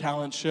for the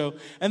talent show,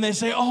 and they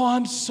say, oh,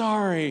 I'm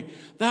sorry,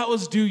 that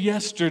was due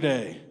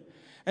yesterday.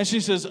 And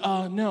she says,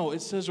 no,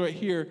 it says right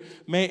here,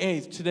 May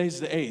 8th, today's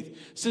the 8th.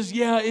 Says,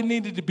 yeah, it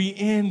needed to be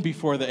in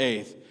before the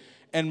 8th.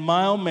 And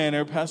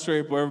mild-mannered, Pastor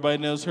April,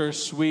 everybody knows her,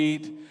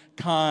 sweet,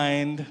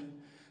 kind,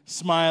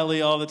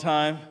 smiley all the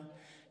time.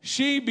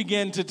 She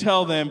began to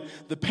tell them,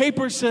 the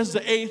paper says the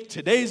 8th,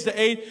 today's the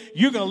 8th,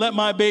 you're going to let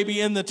my baby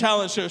in the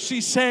talent show.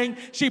 She sang,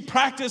 she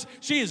practiced,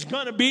 she is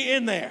going to be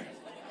in there.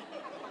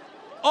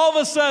 All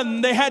of a sudden,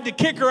 they had to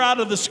kick her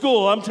out of the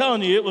school. I'm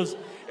telling you, it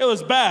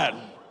was bad.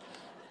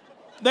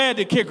 They had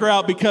to kick her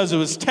out because it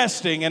was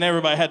testing and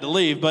everybody had to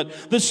leave.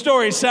 But the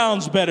story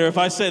sounds better if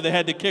I say they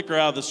had to kick her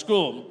out of the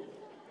school.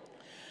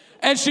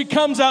 And she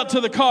comes out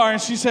to the car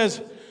and she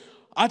says,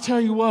 I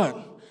tell you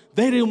what,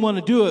 they didn't want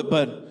to do it,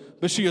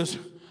 but she goes,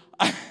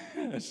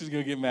 she's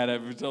going to get mad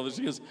at me.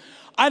 She goes,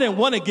 I didn't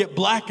want to get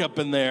black up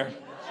in there.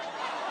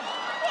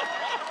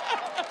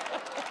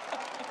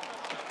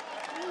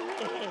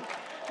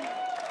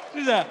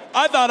 She said,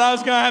 I thought I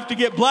was going to have to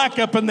get black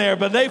up in there,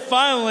 but they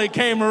finally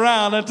came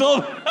around and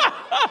told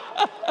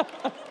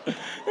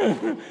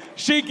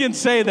She can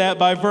say that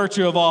by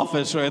virtue of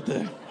office right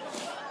there.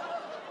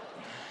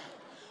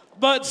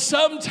 But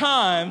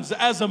sometimes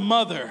as a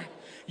mother,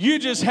 you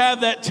just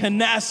have that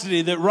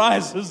tenacity that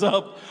rises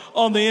up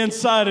on the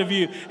inside of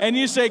you. And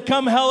you say,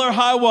 come hell or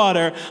high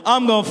water,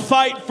 I'm going to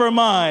fight for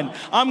mine.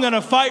 I'm going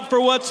to fight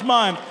for what's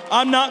mine.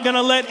 I'm not going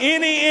to let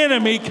any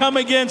enemy come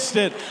against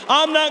it.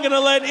 I'm not going to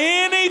let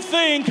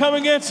anything come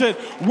against it,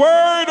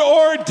 word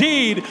or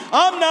deed.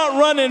 I'm not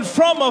running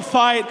from a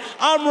fight.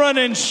 I'm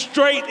running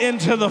straight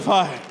into the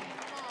fight.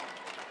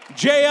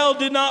 Jael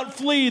did not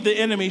flee the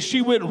enemy.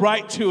 She went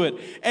right to it.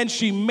 And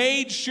she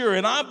made sure,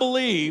 and I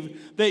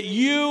believe that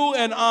you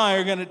and I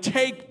are going to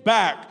take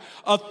back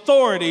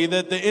authority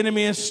that the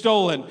enemy has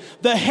stolen.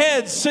 The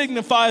head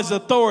signifies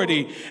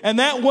authority. And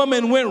that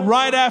woman went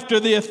right after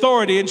the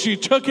authority and she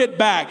took it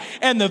back.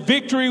 And the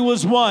victory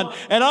was won.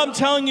 And I'm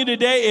telling you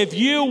today, if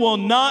you will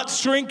not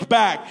shrink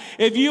back,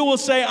 if you will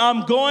say,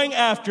 I'm going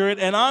after it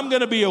and I'm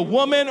going to be a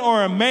woman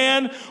or a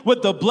man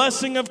with the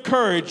blessing of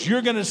courage,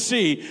 you're going to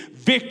see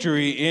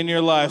victory in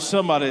your life.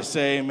 Somebody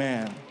say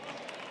amen.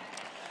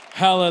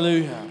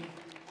 Hallelujah.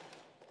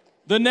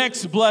 The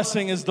next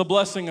blessing is the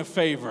blessing of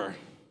favor.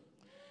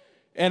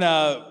 And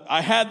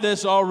I had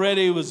this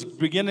already, was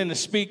beginning to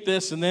speak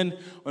this, and then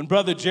when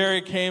Brother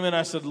Jerry came in,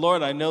 I said,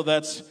 Lord, I know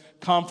that's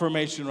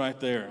confirmation right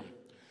there.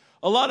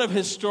 A lot of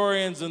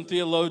historians and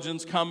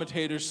theologians,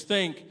 commentators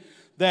think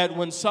that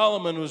when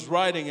Solomon was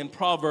writing in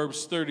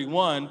Proverbs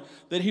 31,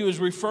 that he was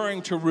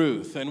referring to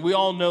Ruth. And we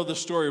all know the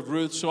story of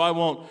Ruth, so I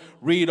won't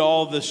read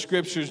all the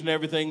scriptures and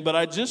everything, but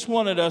I just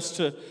wanted us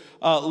to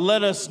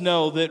let us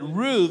know that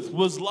Ruth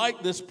was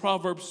like this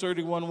Proverbs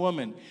 31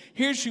 woman.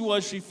 Here she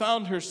was, she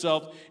found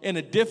herself in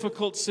a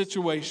difficult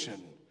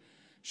situation.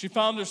 She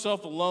found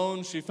herself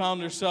alone, she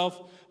found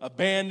herself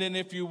abandoned,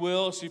 if you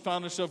will. She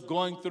found herself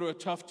going through a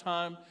tough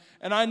time.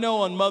 And I know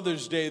on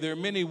Mother's Day, there are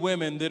many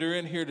women that are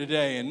in here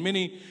today and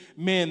many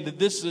men that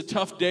this is a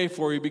tough day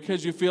for you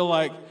because you feel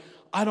like,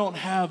 I don't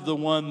have the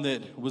one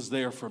that was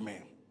there for me.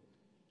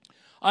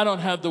 I don't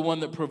have the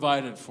one that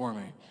provided for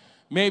me.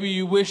 Maybe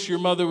you wish your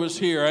mother was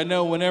here. I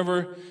know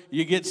whenever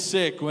you get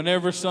sick,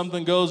 whenever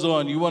something goes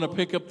on, you want to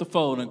pick up the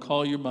phone and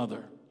call your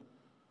mother.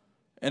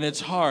 And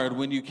it's hard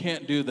when you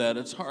can't do that.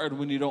 It's hard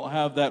when you don't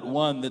have that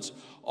one that's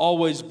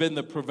always been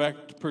the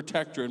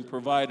protector and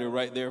provider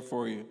right there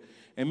for you.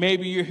 And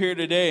maybe you're here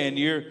today and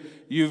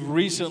you've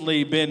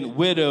recently been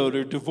widowed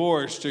or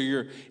divorced, or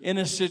you're in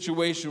a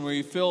situation where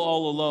you feel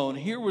all alone.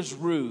 Here was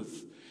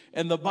Ruth.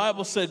 And the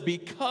Bible said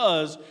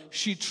because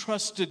she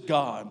trusted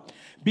God,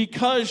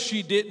 because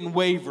she didn't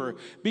waver,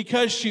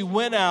 because she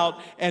went out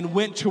and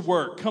went to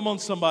work. Come on,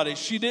 somebody.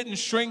 She didn't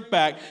shrink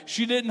back.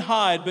 She didn't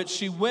hide, but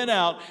she went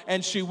out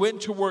and she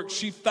went to work.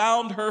 She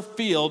found her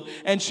field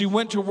and she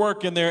went to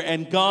work in there,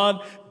 and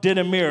God did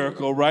a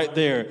miracle right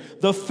there.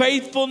 The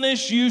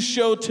faithfulness you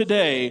show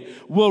today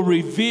will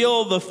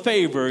reveal the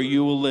favor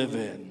you will live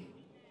in.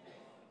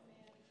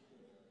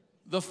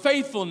 The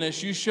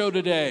faithfulness you show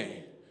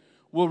today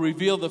will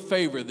reveal the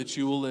favor that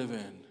you will live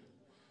in.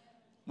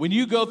 When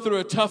you go through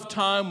a tough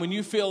time, when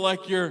you feel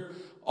like you're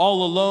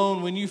all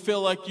alone, when you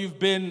feel like you've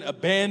been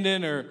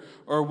abandoned,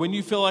 or when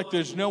you feel like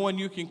there's no one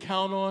you can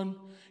count on,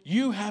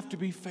 you have to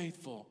be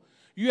faithful.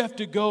 You have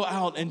to go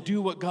out and do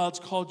what God's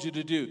called you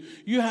to do.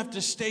 You have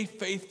to stay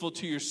faithful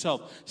to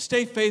yourself.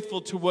 Stay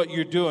faithful to what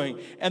you're doing.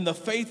 And the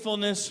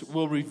faithfulness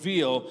will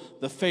reveal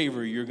the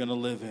favor you're going to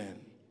live in.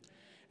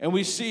 And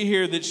we see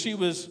here that she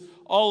was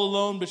all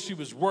alone, but she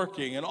was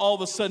working. And all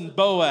of a sudden,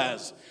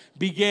 Boaz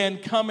began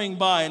coming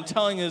by and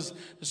telling his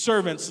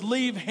servants,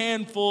 leave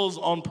handfuls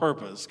on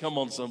purpose. Come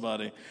on,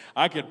 somebody.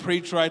 I could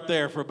preach right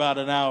there for about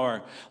an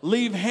hour.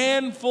 Leave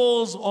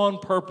handfuls on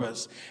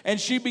purpose. And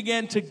she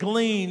began to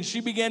glean.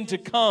 She began to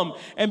come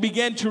and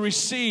began to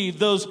receive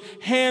those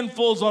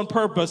handfuls on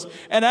purpose.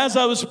 And as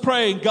I was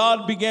praying,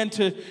 God began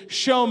to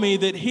show me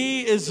that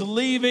He is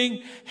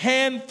leaving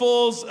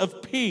handfuls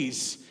of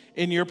peace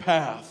in your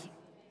path.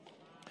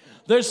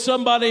 There's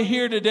somebody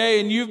here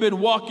today and you've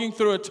been walking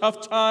through a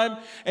tough time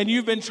and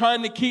you've been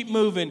trying to keep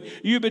moving.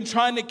 You've been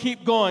trying to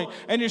keep going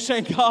and you're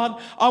saying,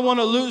 God, I want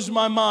to lose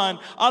my mind.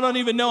 I don't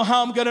even know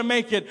how I'm going to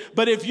make it.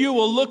 But if you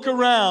will look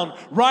around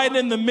right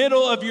in the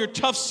middle of your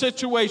tough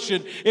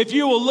situation, if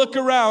you will look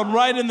around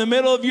right in the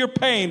middle of your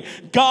pain,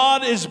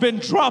 God has been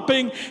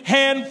dropping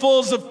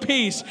handfuls of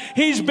peace.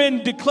 He's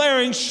been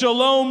declaring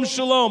shalom,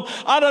 shalom.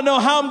 I don't know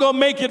how I'm going to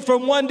make it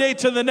from one day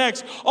to the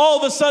next. All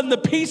of a sudden, the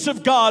peace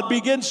of God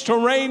begins to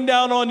rain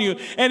down on you.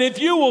 And if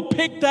you will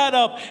pick that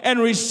up and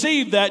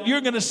receive that,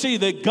 you're going to see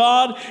that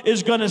God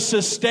is going to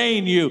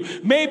sustain you.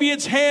 Maybe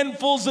it's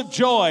handfuls of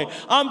joy.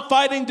 I'm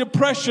fighting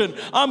depression.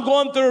 I'm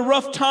going through a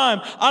rough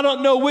time. I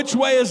don't know which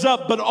way is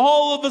up, but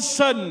all of a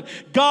sudden,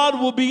 God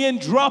will begin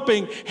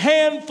dropping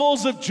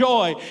handfuls of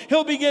joy.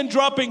 He'll begin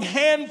dropping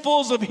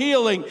handfuls of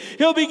healing.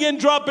 He'll begin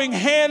dropping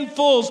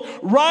handfuls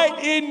right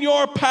in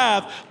your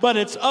path, but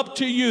it's up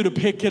to you to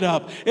pick it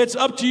up. It's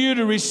up to you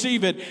to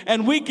receive it.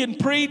 And we can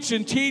preach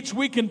and teach.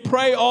 We can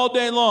pray all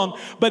day long,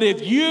 but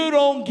if you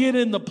don't get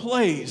in the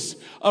place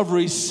of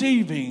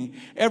receiving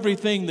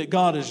everything that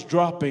God is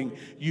dropping,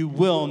 you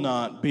will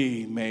not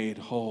be made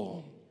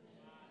whole.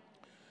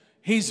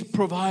 He's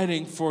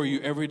providing for you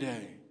every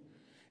day.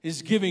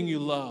 He's giving you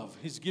love.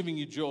 He's giving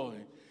you joy.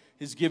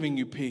 He's giving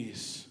you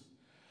peace.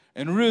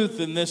 And Ruth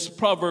and this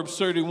Proverbs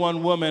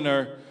 31 woman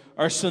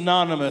are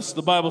synonymous.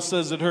 The Bible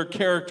says that her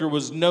character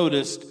was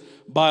noticed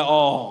by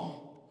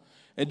all.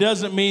 It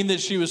doesn't mean that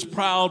she was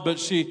proud, but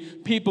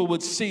people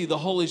would see the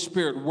Holy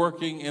Spirit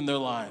working in their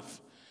life.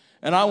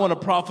 And I want to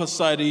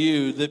prophesy to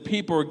you that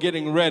people are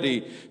getting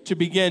ready to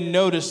begin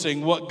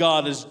noticing what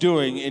God is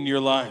doing in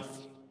your life.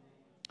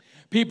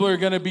 People are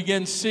going to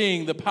begin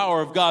seeing the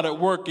power of God at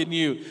work in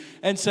you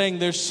and saying,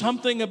 there's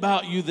something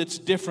about you that's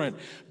different.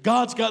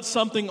 God's got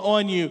something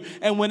on you.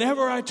 And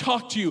whenever I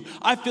talk to you,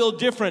 I feel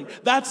different.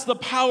 That's the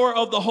power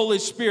of the Holy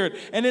Spirit.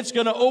 And it's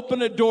going to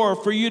open a door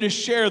for you to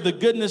share the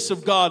goodness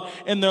of God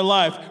in their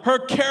life. Her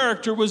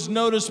character was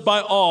noticed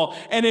by all.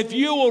 And if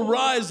you will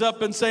rise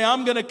up and say,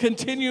 I'm going to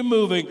continue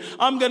moving,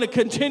 I'm going to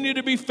continue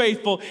to be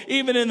faithful,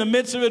 even in the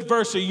midst of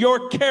adversity,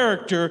 your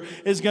character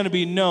is going to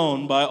be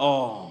known by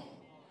all.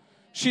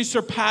 She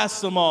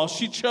surpassed them all.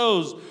 She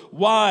chose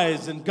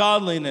wise and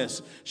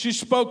godliness. She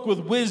spoke with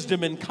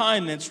wisdom and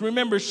kindness.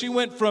 Remember, she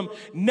went from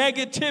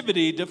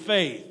negativity to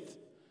faith.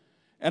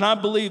 And I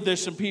believe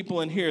there's some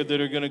people in here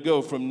that are going to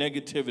go from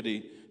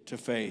negativity to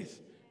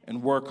faith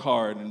and work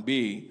hard and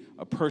be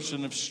a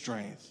person of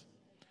strength.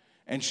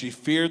 And she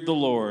feared the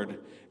Lord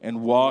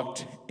and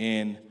walked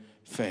in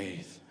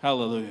faith.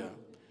 Hallelujah.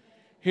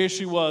 Here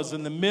she was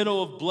in the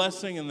middle of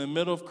blessing and the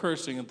middle of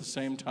cursing at the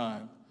same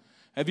time.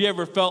 Have you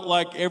ever felt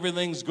like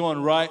everything's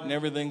going right and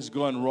everything's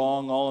going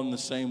wrong all in the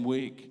same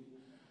week?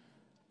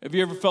 Have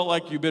you ever felt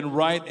like you've been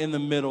right in the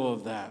middle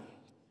of that?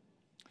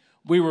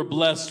 We were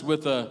blessed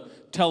with a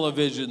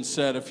television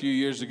set a few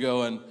years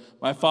ago, and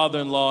my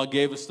father-in-law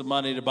gave us the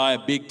money to buy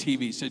a big TV.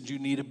 He said, you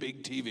need a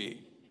big TV.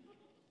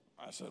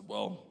 I said,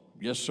 well,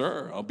 yes,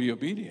 sir, I'll be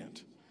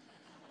obedient.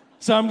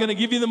 So I'm going to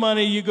give you the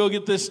money, you go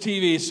get this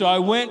TV. So I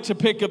went to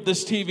pick up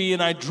this TV,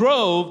 and I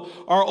drove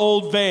our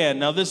old van.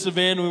 Now, this is a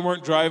van we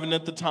weren't driving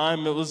at the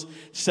time. It was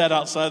set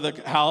outside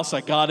the house.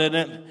 I got in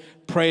it,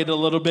 prayed a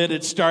little bit.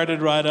 It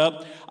started right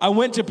up. I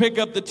went to pick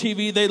up the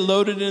TV. They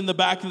loaded it in the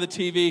back of the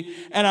TV,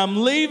 and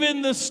I'm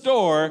leaving the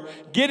store,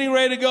 getting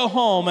ready to go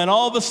home, and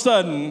all of a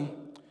sudden,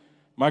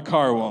 my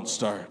car won't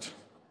start.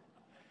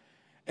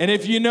 And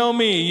if you know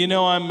me, you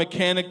know I'm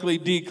mechanically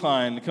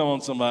declined. Come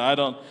on,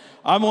 somebody.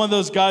 I'm one of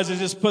those guys that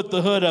just put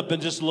the hood up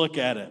and just look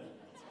at it.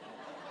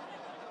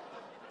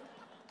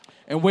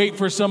 And wait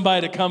for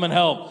somebody to come and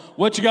help.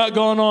 What you got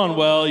going on?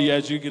 Well, yeah,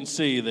 as you can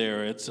see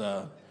there, it's,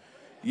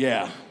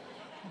 yeah.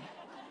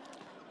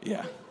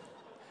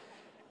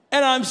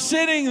 And I'm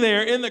sitting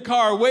there in the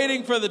car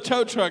waiting for the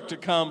tow truck to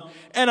come,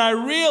 and I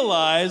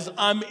realize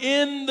I'm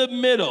in the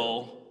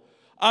middle.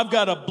 I've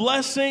got a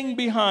blessing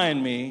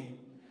behind me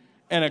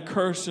and a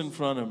curse in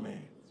front of me.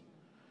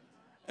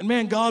 And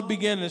man, God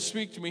began to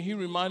speak to me. He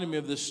reminded me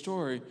of this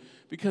story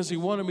because he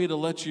wanted me to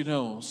let you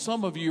know.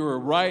 Some of you are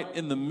right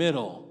in the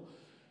middle.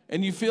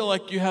 And you feel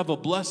like you have a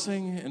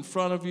blessing in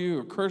front of you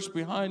or curse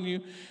behind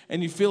you,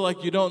 and you feel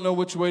like you don't know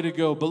which way to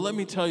go. But let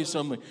me tell you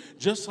something.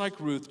 Just like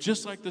Ruth,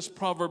 just like this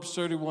Proverbs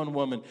 31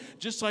 woman,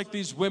 just like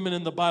these women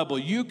in the Bible,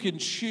 you can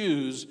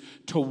choose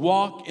to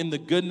walk in the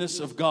goodness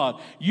of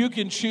God. You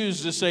can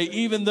choose to say,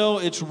 even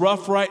though it's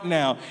rough right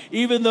now,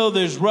 even though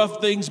there's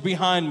rough things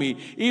behind me,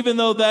 even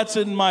though that's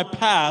in my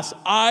past,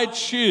 I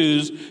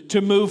choose to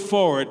move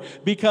forward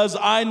because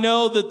I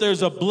know that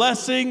there's a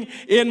blessing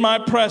in my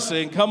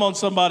pressing. Come on,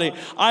 somebody.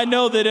 I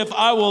know that if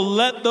I will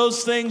let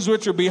those things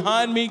which are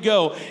behind me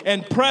go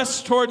and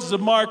press towards the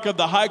mark of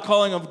the high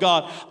calling of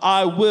God,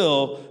 I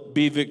will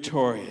be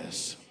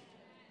victorious.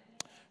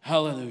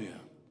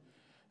 Hallelujah.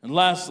 And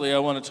lastly, I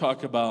want to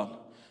talk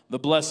about the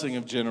blessing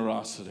of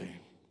generosity.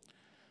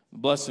 The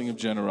blessing of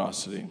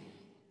generosity.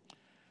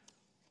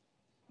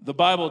 The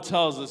Bible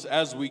tells us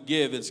as we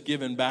give, it's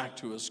given back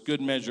to us.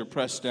 Good measure,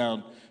 pressed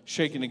down,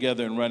 shaken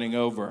together, and running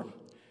over.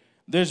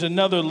 There's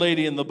another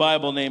lady in the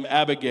Bible named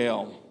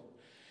Abigail.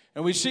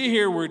 And we see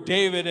here where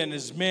David and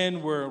his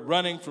men were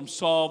running from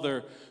Saul.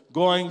 They're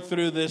going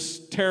through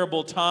this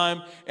terrible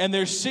time, and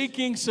they're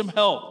seeking some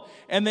help.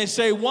 And they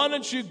say, why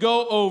don't you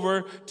go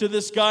over to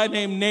this guy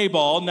named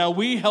Nabal? Now,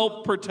 we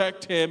help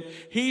protect him.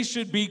 He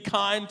should be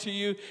kind to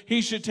you.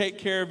 He should take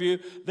care of you.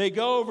 They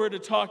go over to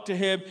talk to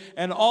him,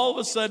 and all of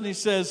a sudden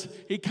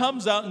he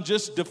comes out and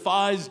just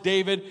defies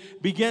David,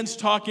 begins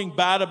talking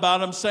bad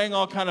about him, saying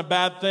all kind of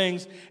bad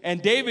things.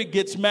 And David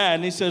gets mad,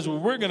 and he says, well,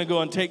 we're going to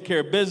go and take care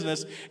of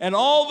business. And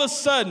all of a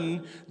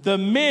sudden, the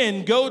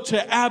men go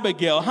to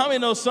Abigail. How many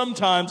know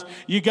sometimes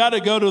you got to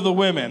go to the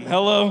women?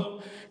 Hello?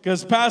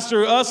 Because,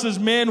 Pastor, us as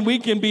men, we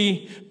can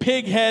be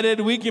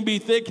pig-headed, we can be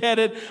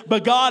thick-headed,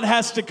 but God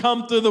has to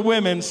come through the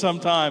women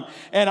sometime.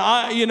 And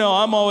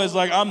I'm always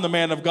like, I'm the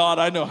man of God.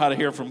 I know how to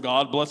hear from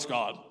God. Bless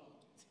God.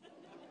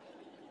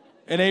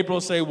 And April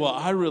will say, well,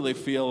 I really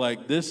feel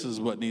like this is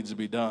what needs to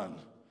be done.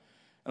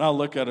 And I'll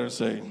look at her and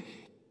say,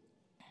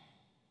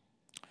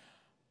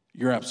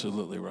 You're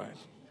absolutely right.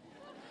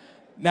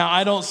 Now,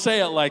 I don't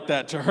say it like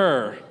that to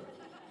her.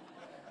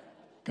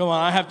 Come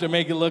on, I have to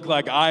make it look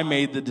like I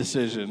made the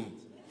decision.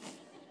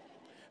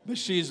 But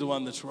she's the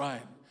one that's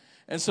right.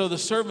 And so the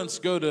servants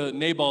go to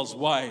Nabal's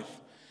wife,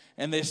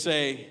 and they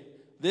say,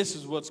 this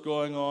is what's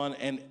going on.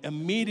 And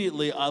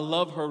immediately, I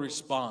love her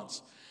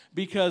response.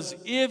 Because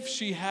if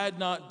she had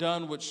not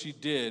done what she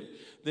did,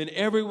 then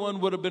everyone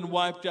would have been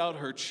wiped out,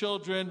 her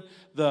children,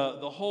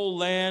 the whole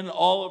land,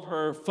 all of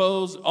her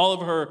foes, all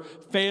of her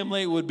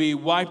family would be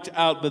wiped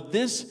out. But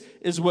this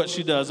is what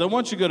she does. I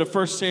want you to go to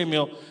 1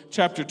 Samuel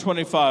chapter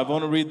 25. I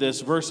want to read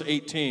this, verse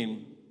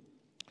 18.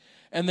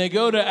 And they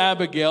go to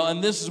Abigail,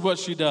 and this is what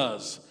she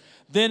does.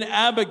 Then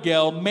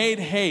Abigail made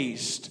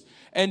haste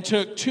and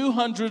took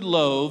 200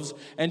 loaves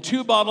and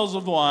 2 bottles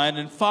of wine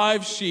and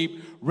 5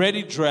 sheep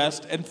ready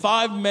dressed and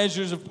 5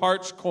 measures of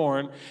parched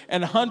corn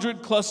and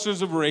 100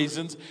 clusters of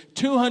raisins,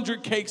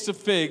 200 cakes of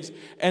figs,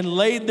 and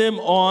laid them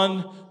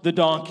on the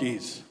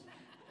donkeys.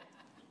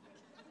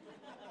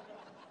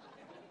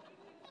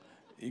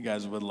 You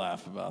guys would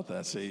laugh about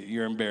that. See,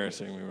 you're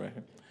embarrassing me right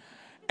here.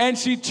 And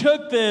she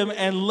took them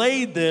and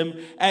laid them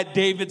at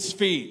David's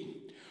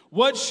feet.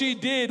 What she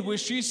did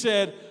was she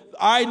said,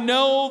 I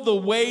know the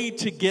way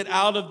to get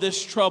out of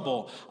this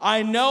trouble.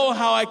 I know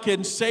how I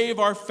can save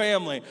our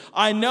family.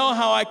 I know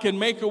how I can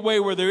make a way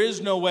where there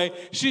is no way.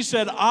 She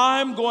said,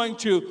 I'm going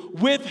to,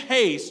 with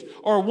haste,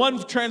 or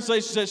one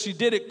translation says she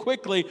did it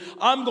quickly,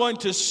 I'm going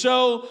to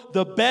sow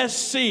the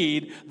best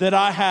seed that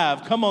I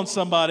have. Come on,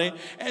 somebody.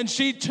 And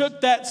she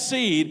took that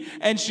seed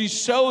and she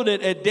sowed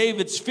it at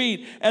David's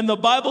feet. And the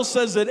Bible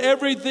says that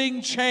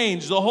everything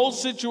changed. The whole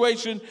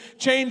situation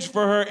changed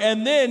for her.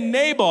 And then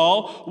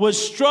Nabal was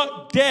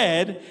struck dead.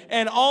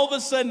 And all of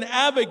a sudden,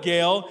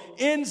 Abigail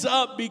ends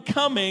up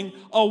becoming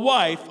a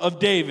wife of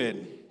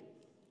David.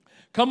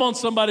 Come on,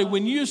 somebody,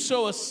 when you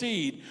sow a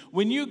seed,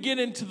 when you get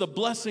into the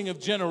blessing of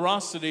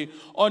generosity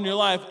on your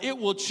life, it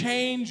will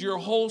change your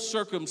whole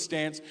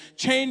circumstance,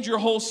 change your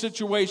whole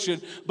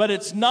situation. But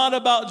it's not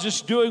about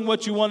just doing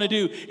what you want to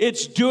do.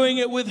 It's doing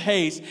it with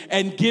haste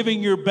and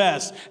giving your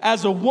best.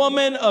 As a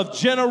woman of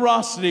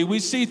generosity, we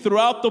see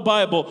throughout the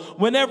Bible,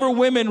 whenever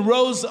women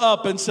rose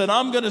up and said,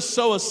 I'm going to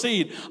sow a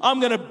seed, I'm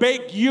going to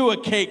bake you a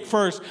cake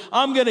first,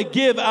 I'm going to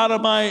give out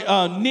of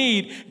my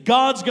need,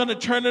 God's going to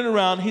turn it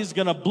around. He's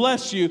going to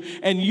bless you.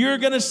 And you're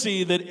going to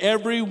see that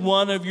every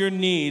one of your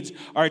needs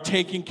are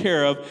taken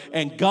care of,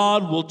 and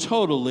God will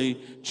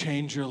totally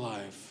change your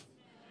life.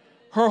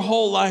 Her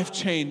whole life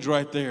changed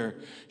right there.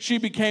 She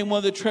became one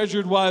of the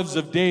treasured wives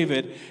of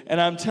David, and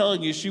I'm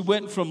telling you, she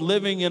went from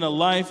living in a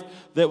life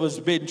that was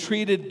being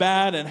treated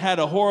bad and had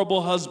a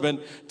horrible husband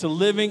to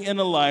living in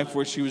a life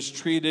where she was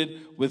treated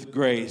with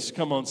grace.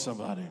 Come on,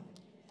 somebody.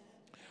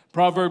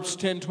 Proverbs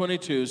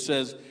 10:22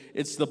 says,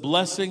 it's the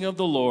blessing of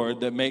the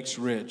Lord that makes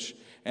rich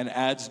and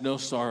adds no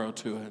sorrow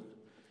to it.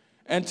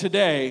 And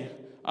today,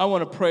 I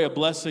want to pray a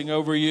blessing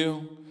over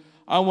you.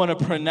 I want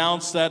to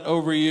pronounce that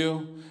over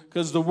you,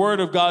 because the Word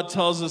of God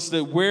tells us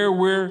that where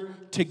we're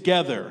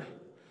together,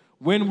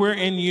 when we're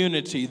in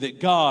unity, that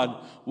God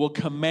will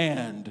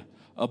command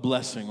a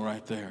blessing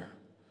right there.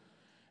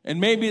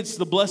 And maybe it's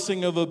the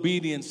blessing of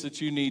obedience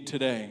that you need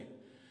today.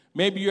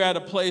 Maybe you're at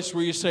a place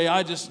where you say,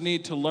 I just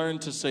need to learn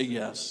to say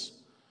yes.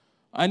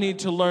 I need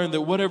to learn that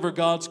whatever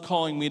God's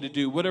calling me to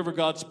do, whatever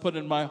God's put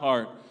in my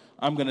heart,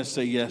 I'm going to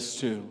say yes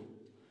to.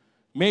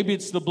 Maybe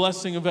it's the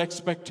blessing of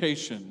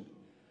expectation.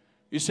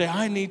 You say,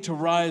 I need to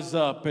rise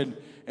up and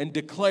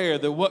declare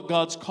that what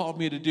God's called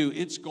me to do,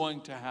 it's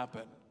going to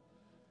happen.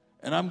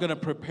 And I'm going to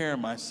prepare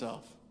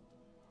myself.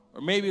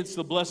 Or maybe it's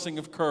the blessing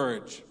of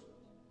courage.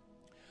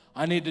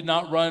 I need to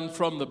not run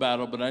from the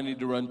battle, but I need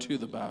to run to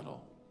the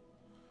battle.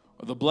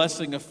 Or the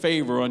blessing of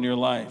favor on your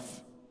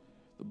life.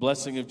 The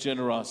blessing of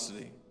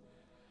generosity.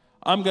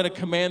 I'm going to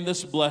command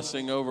this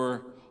blessing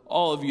over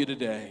all of you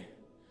today.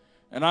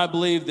 And I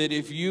believe that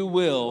if you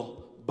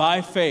will, by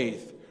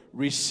faith,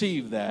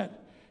 receive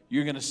that,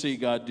 you're going to see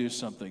God do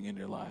something in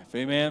your life.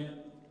 Amen?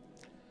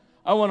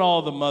 I want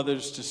all the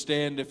mothers to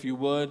stand, if you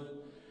would.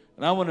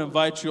 And I want to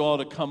invite you all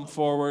to come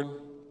forward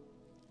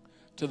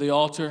to the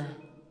altar.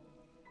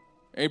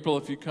 April,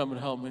 if you come and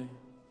help me.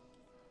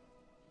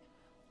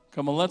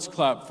 Come on, let's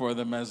clap for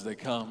them as they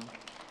come.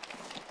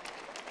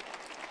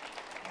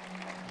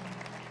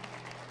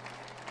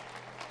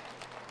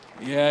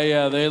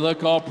 Yeah, they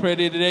look all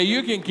pretty today.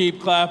 You can keep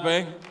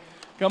clapping.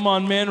 Come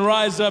on, men,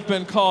 rise up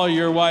and call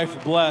your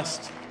wife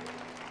blessed.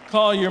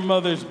 Call your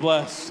mothers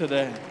blessed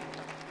today.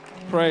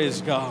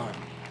 Praise God.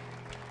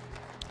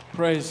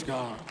 Praise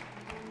God.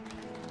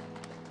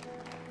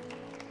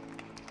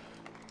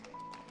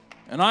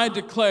 And I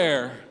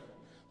declare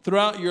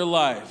throughout your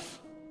life,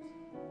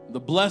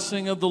 the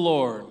blessing of the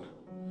Lord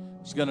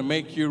is going to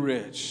make you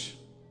rich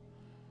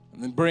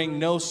and then bring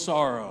no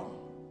sorrow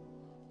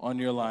on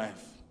your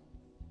life.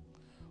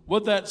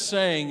 What that's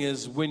saying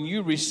is when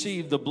you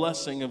receive the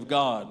blessing of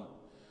God,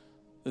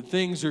 that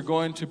things are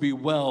going to be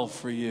well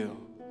for you.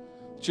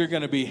 That you're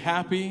going to be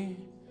happy,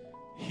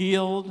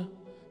 healed,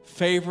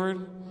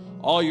 favored,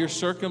 all your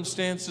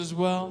circumstances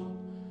well.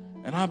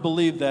 And I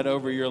believe that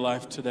over your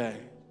life today.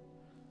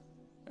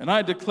 And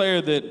I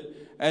declare that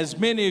as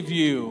many of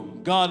you,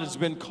 God has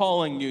been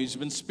calling you, He's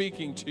been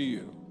speaking to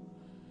you,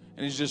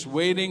 and He's just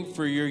waiting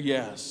for your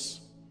yes.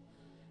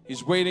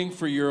 He's waiting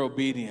for your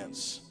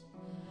obedience.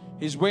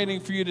 He's waiting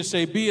for you to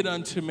say, be it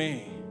unto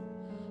me.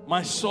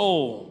 My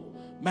soul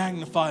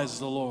magnifies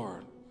the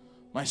Lord.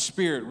 My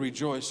spirit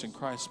rejoices in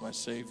Christ my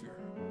Savior.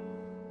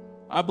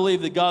 I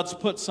believe that God's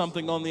put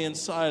something on the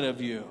inside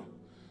of you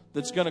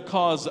that's going to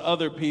cause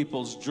other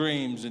people's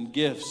dreams and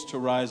gifts to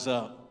rise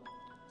up.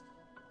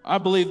 I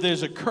believe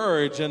there's a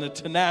courage and a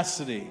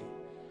tenacity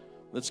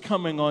that's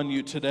coming on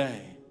you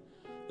today,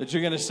 that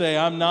you're going to say,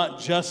 I'm not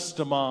just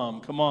a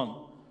mom. Come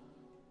on.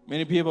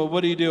 Many people,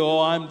 what do you do? Oh,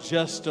 I'm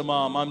just a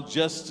mom. I'm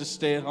just a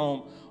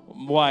stay-at-home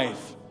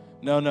wife.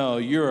 No,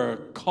 you're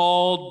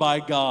called by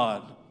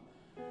God,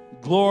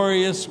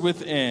 glorious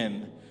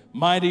within,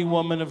 mighty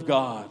woman of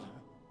God.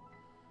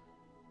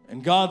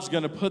 And God's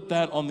going to put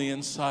that on the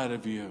inside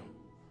of you.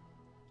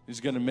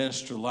 He's going to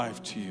minister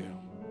life to you.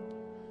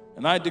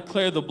 And I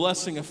declare the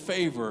blessing of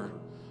favor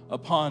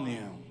upon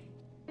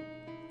you.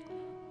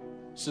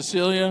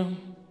 Cecilia,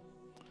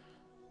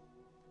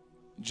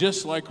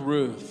 just like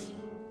Ruth,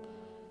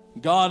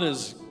 God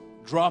is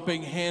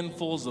dropping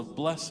handfuls of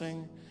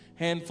blessing,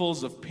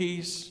 handfuls of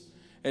peace.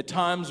 At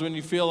times when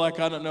you feel like,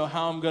 I don't know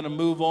how I'm going to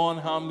move on,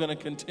 how I'm going to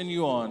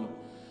continue on,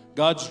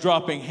 God's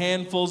dropping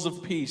handfuls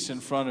of peace in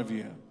front of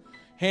you,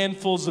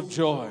 handfuls of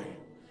joy.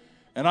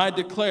 And I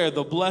declare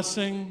the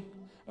blessing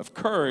of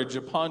courage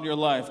upon your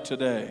life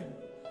today.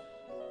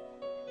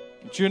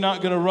 That you're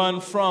not going to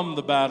run from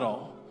the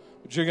battle,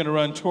 but you're going to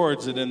run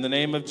towards it in the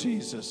name of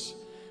Jesus.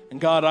 And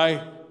God,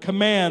 I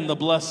command the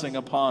blessing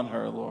upon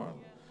her, Lord.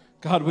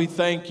 God, we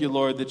thank you,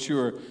 Lord, that you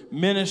are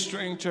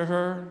ministering to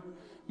her,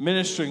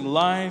 ministering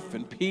life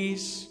and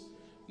peace,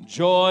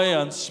 joy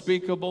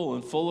unspeakable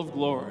and full of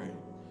glory.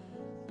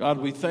 God,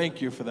 we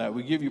thank you for that.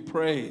 We give you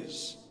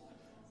praise.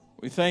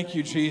 We thank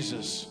you,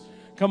 Jesus.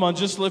 Come on,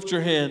 just lift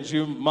your hands,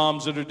 you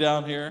moms that are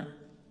down here.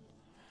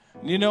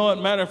 And you know what?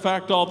 Matter of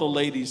fact, all the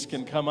ladies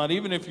can come out.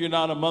 Even if you're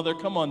not a mother,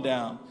 come on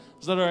down.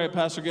 Is that all right,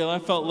 Pastor Gail? I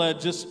felt led,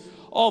 just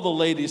all the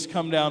ladies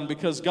come down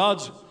because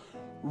God's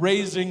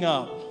raising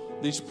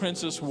up these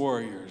princess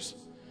warriors.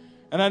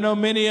 And I know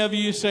many of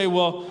you say,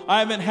 well, I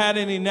haven't had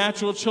any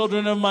natural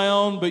children of my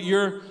own, but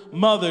you're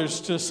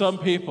mothers to some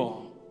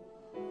people.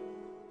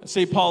 I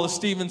see Paula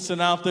Stevenson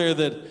out there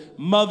that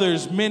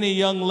mothers many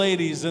young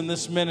ladies in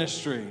this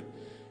ministry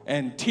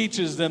and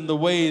teaches them the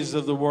ways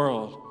of the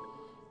world,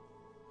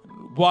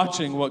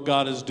 watching what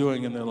God is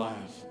doing in their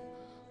life.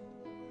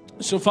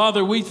 So,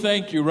 Father, we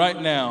thank you right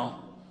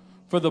now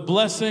for the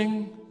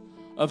blessing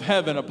of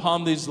heaven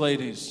upon these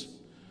ladies.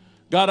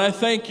 God, I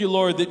thank you,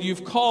 Lord, that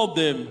you've called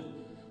them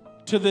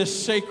to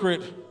this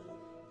sacred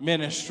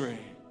ministry.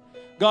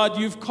 God,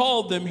 you've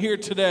called them here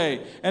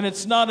today, and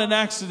it's not an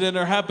accident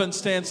or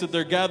happenstance that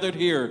they're gathered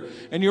here.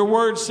 And your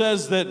word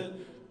says that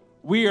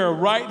we are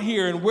right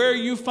here, and where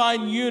you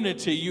find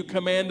unity, you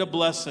command a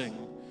blessing.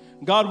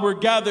 God, we're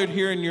gathered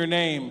here in your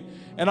name,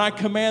 and I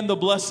command the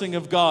blessing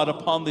of God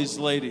upon these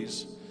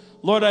ladies.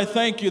 Lord, I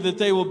thank you that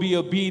they will be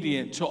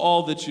obedient to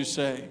all that you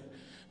say.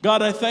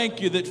 God, I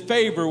thank you that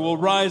favor will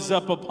rise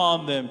up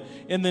upon them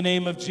in the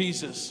name of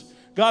Jesus.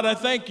 God, I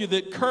thank you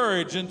that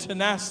courage and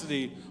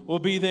tenacity will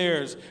be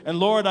theirs. And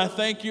Lord, I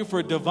thank you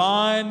for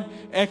divine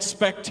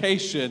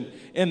expectation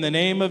in the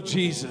name of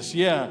Jesus.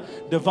 Yeah,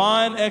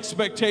 divine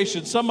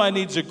expectation.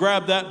 Somebody needs to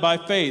grab that by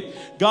faith.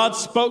 God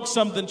spoke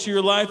something to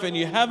your life and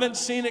you haven't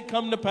seen it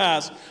come to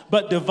pass,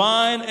 but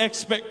divine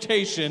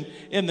expectation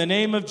in the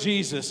name of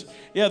Jesus.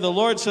 Yeah, the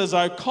Lord says,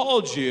 I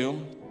called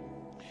you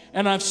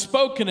and I've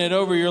spoken it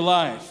over your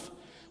life,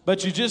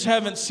 but you just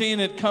haven't seen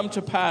it come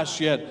to pass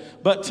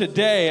yet. But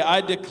today I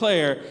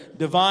declare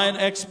divine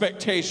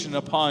expectation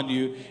upon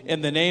you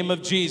in the name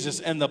of Jesus,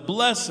 and the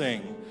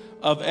blessing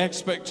of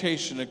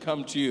expectation to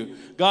come to you.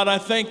 God, I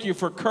thank you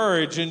for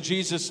courage in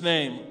Jesus'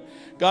 name.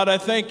 God, I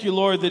thank you,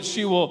 Lord, that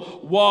she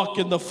will walk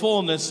in the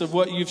fullness of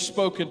what you've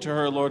spoken to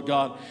her, Lord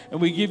God. And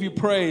we give you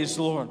praise,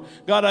 Lord.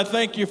 God, I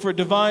thank you for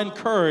divine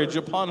courage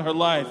upon her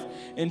life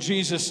in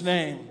Jesus'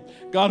 name.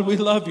 God, we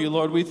love you,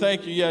 Lord. We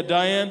thank you. Yeah,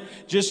 Diane,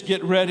 just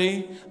get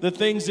ready. The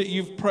things that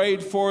you've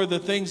prayed for, the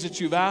things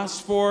that you've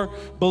asked for,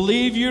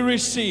 believe you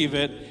receive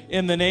it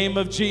in the name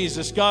of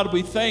Jesus. God,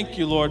 we thank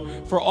you, Lord,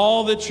 for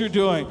all that you're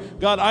doing.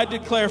 God, I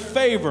declare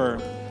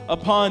favor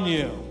upon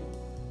you.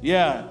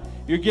 Yeah,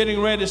 you're getting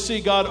ready to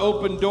see God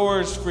open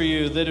doors for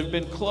you that have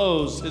been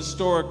closed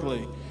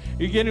historically.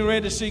 You're getting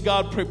ready to see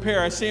God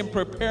prepare. I see him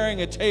preparing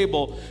a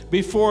table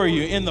before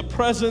you in the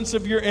presence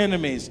of your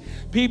enemies.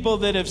 People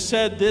that have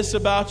said this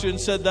about you and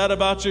said that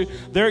about you,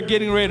 they're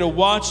getting ready to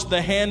watch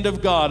the hand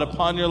of God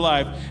upon your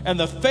life and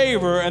the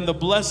favor and the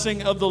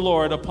blessing of the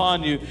Lord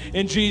upon you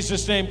in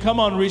Jesus' name. Come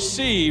on,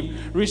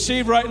 receive.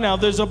 Receive right now.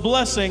 There's a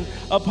blessing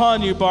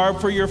upon you, Barb,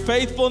 for your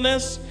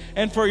faithfulness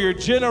and for your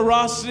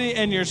generosity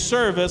and your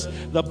service.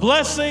 The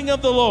blessing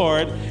of the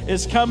Lord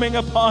is coming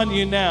upon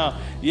you now.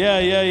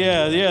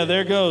 Yeah,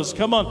 there goes.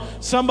 Come on,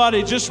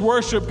 somebody just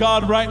worship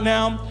God right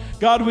now.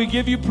 God, we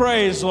give you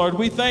praise, Lord.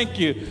 We thank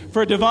you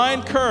for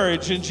divine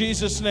courage in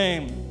Jesus'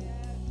 name.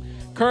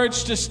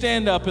 Courage to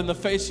stand up in the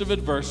face of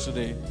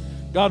adversity.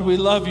 God, we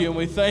love you and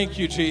we thank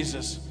you,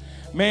 Jesus.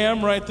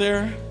 Ma'am, right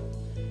there.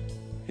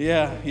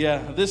 Yeah,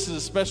 this is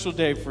a special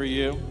day for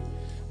you.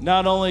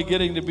 Not only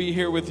getting to be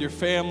here with your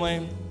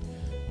family,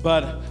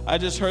 but I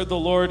just heard the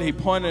Lord, he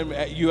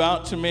pointed you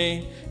out to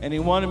me, and he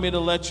wanted me to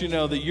let you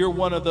know that you're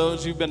one of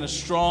those. You've been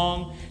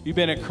you've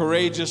been a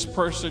courageous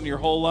person your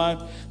whole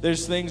life.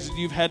 There's things that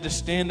you've had to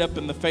stand up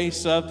in the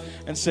face of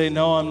and say,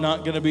 no, I'm not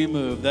going to be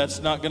moved.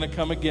 That's not going to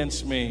come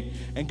against me.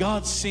 And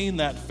God's seen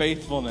that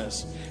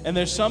faithfulness. And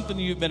there's something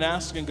you've been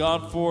asking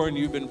God for and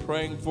you've been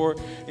praying for,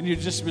 and you've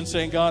just been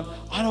saying, God,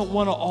 I don't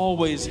want to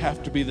always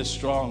have to be the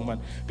strong one.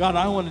 God,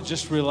 I want to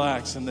just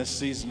relax in this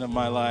season of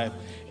my life.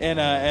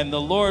 And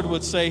the Lord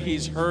would say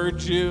he's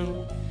heard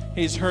you.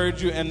 He's heard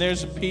you, and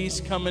there's a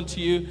peace coming to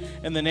you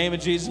in the name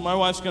of Jesus. My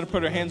wife's going to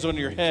put her hands on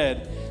your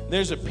head.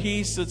 There's a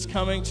peace that's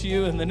coming to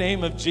you in the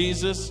name of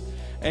Jesus.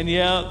 And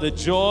yeah, the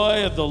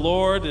joy of the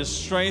Lord is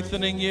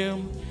strengthening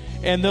you.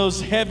 And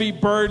those heavy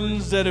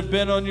burdens that have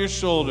been on your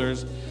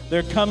shoulders,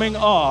 they're coming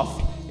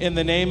off in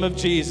the name of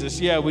Jesus.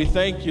 Yeah, we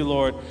thank you,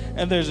 Lord.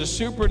 And there's a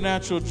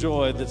supernatural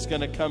joy that's going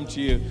to come to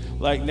you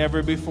like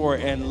never before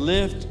and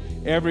lift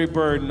every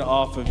burden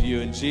off of you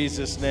in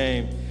Jesus'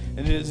 name.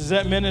 And does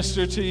that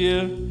minister to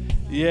you?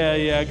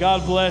 Yeah.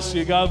 God bless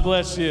you. God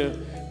bless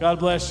you. God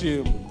bless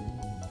you.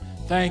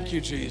 Thank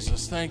you,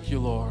 Jesus. Thank you,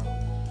 Lord.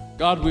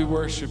 God, we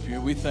worship you.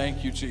 We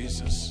thank you,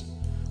 Jesus.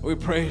 We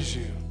praise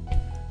you.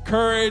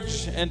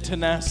 Courage and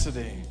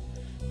tenacity.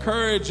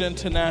 Courage and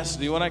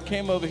tenacity. When I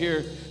came over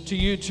here to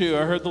you two,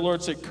 I heard the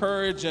Lord say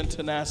courage and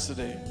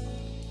tenacity.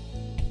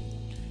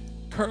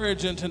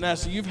 Courage and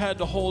tenacity. You've had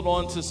to hold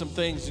on to some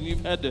things, and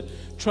you've had to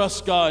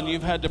trust God, and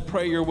you've had to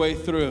pray your way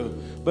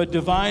through. But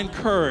divine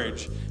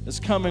courage is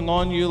coming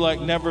on you like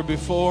never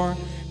before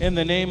in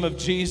the name of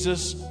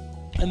Jesus.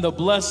 And the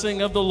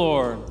blessing of the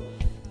Lord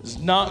is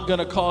not going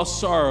to cause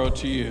sorrow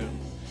to you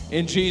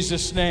in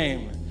Jesus'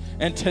 name.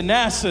 And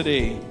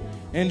tenacity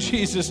in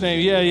Jesus' name.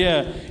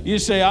 Yeah. You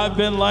say, I've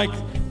been like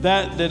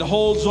that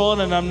holds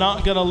on and I'm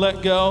not going to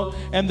let go.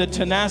 And the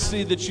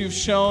tenacity that you've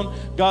shown,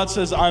 God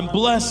says, I'm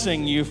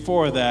blessing you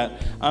for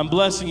that. I'm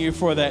blessing you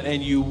for that.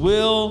 And you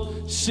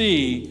will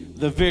see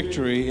the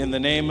victory in the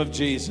name of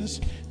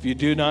Jesus if you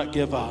do not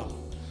give up.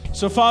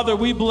 So, Father,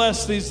 we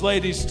bless these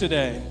ladies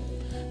today.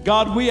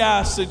 God, we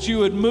ask that you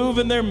would move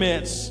in their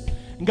midst.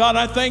 And God,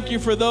 I thank you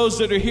for those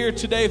that are here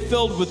today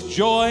filled with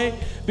joy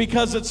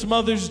because it's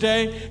Mother's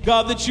Day.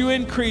 God, that you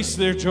increase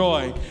their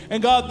joy.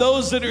 And God,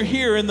 those that are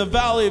here in the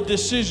valley of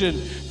decision,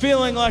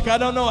 feeling like I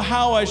don't know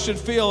how I should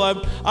feel.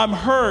 I'm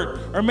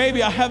hurt, or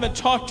maybe I haven't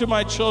talked to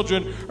my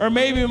children, or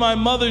maybe my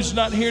mother's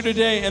not here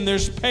today and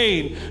there's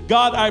pain.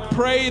 God, I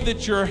pray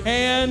that your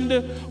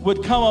hand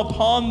would come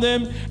upon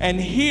them and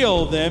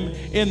heal them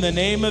in the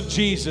name of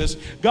Jesus.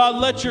 God,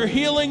 let your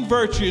healing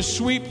virtues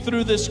sweep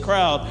through this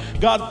crowd.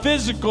 God,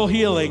 physical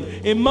healing,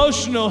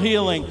 emotional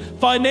healing,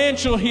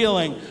 financial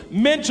healing,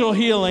 mental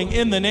healing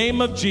in the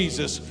name of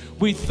Jesus.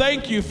 We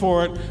thank you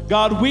for it.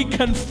 God, we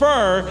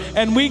confer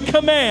and we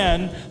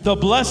command the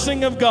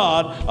blessing of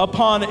God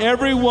upon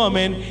every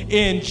woman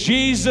in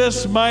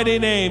Jesus' mighty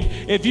name.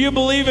 If you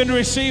believe and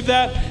receive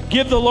that,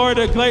 give the Lord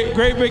a great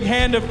big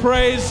hand of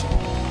praise.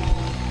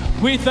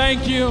 We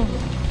thank you.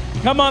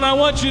 Come on, I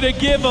want you to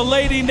give a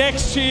lady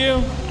next to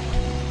you.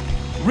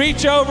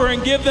 Reach over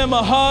and give them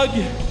a hug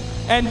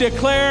and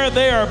declare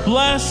they are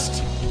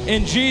blessed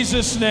in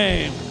Jesus'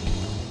 name.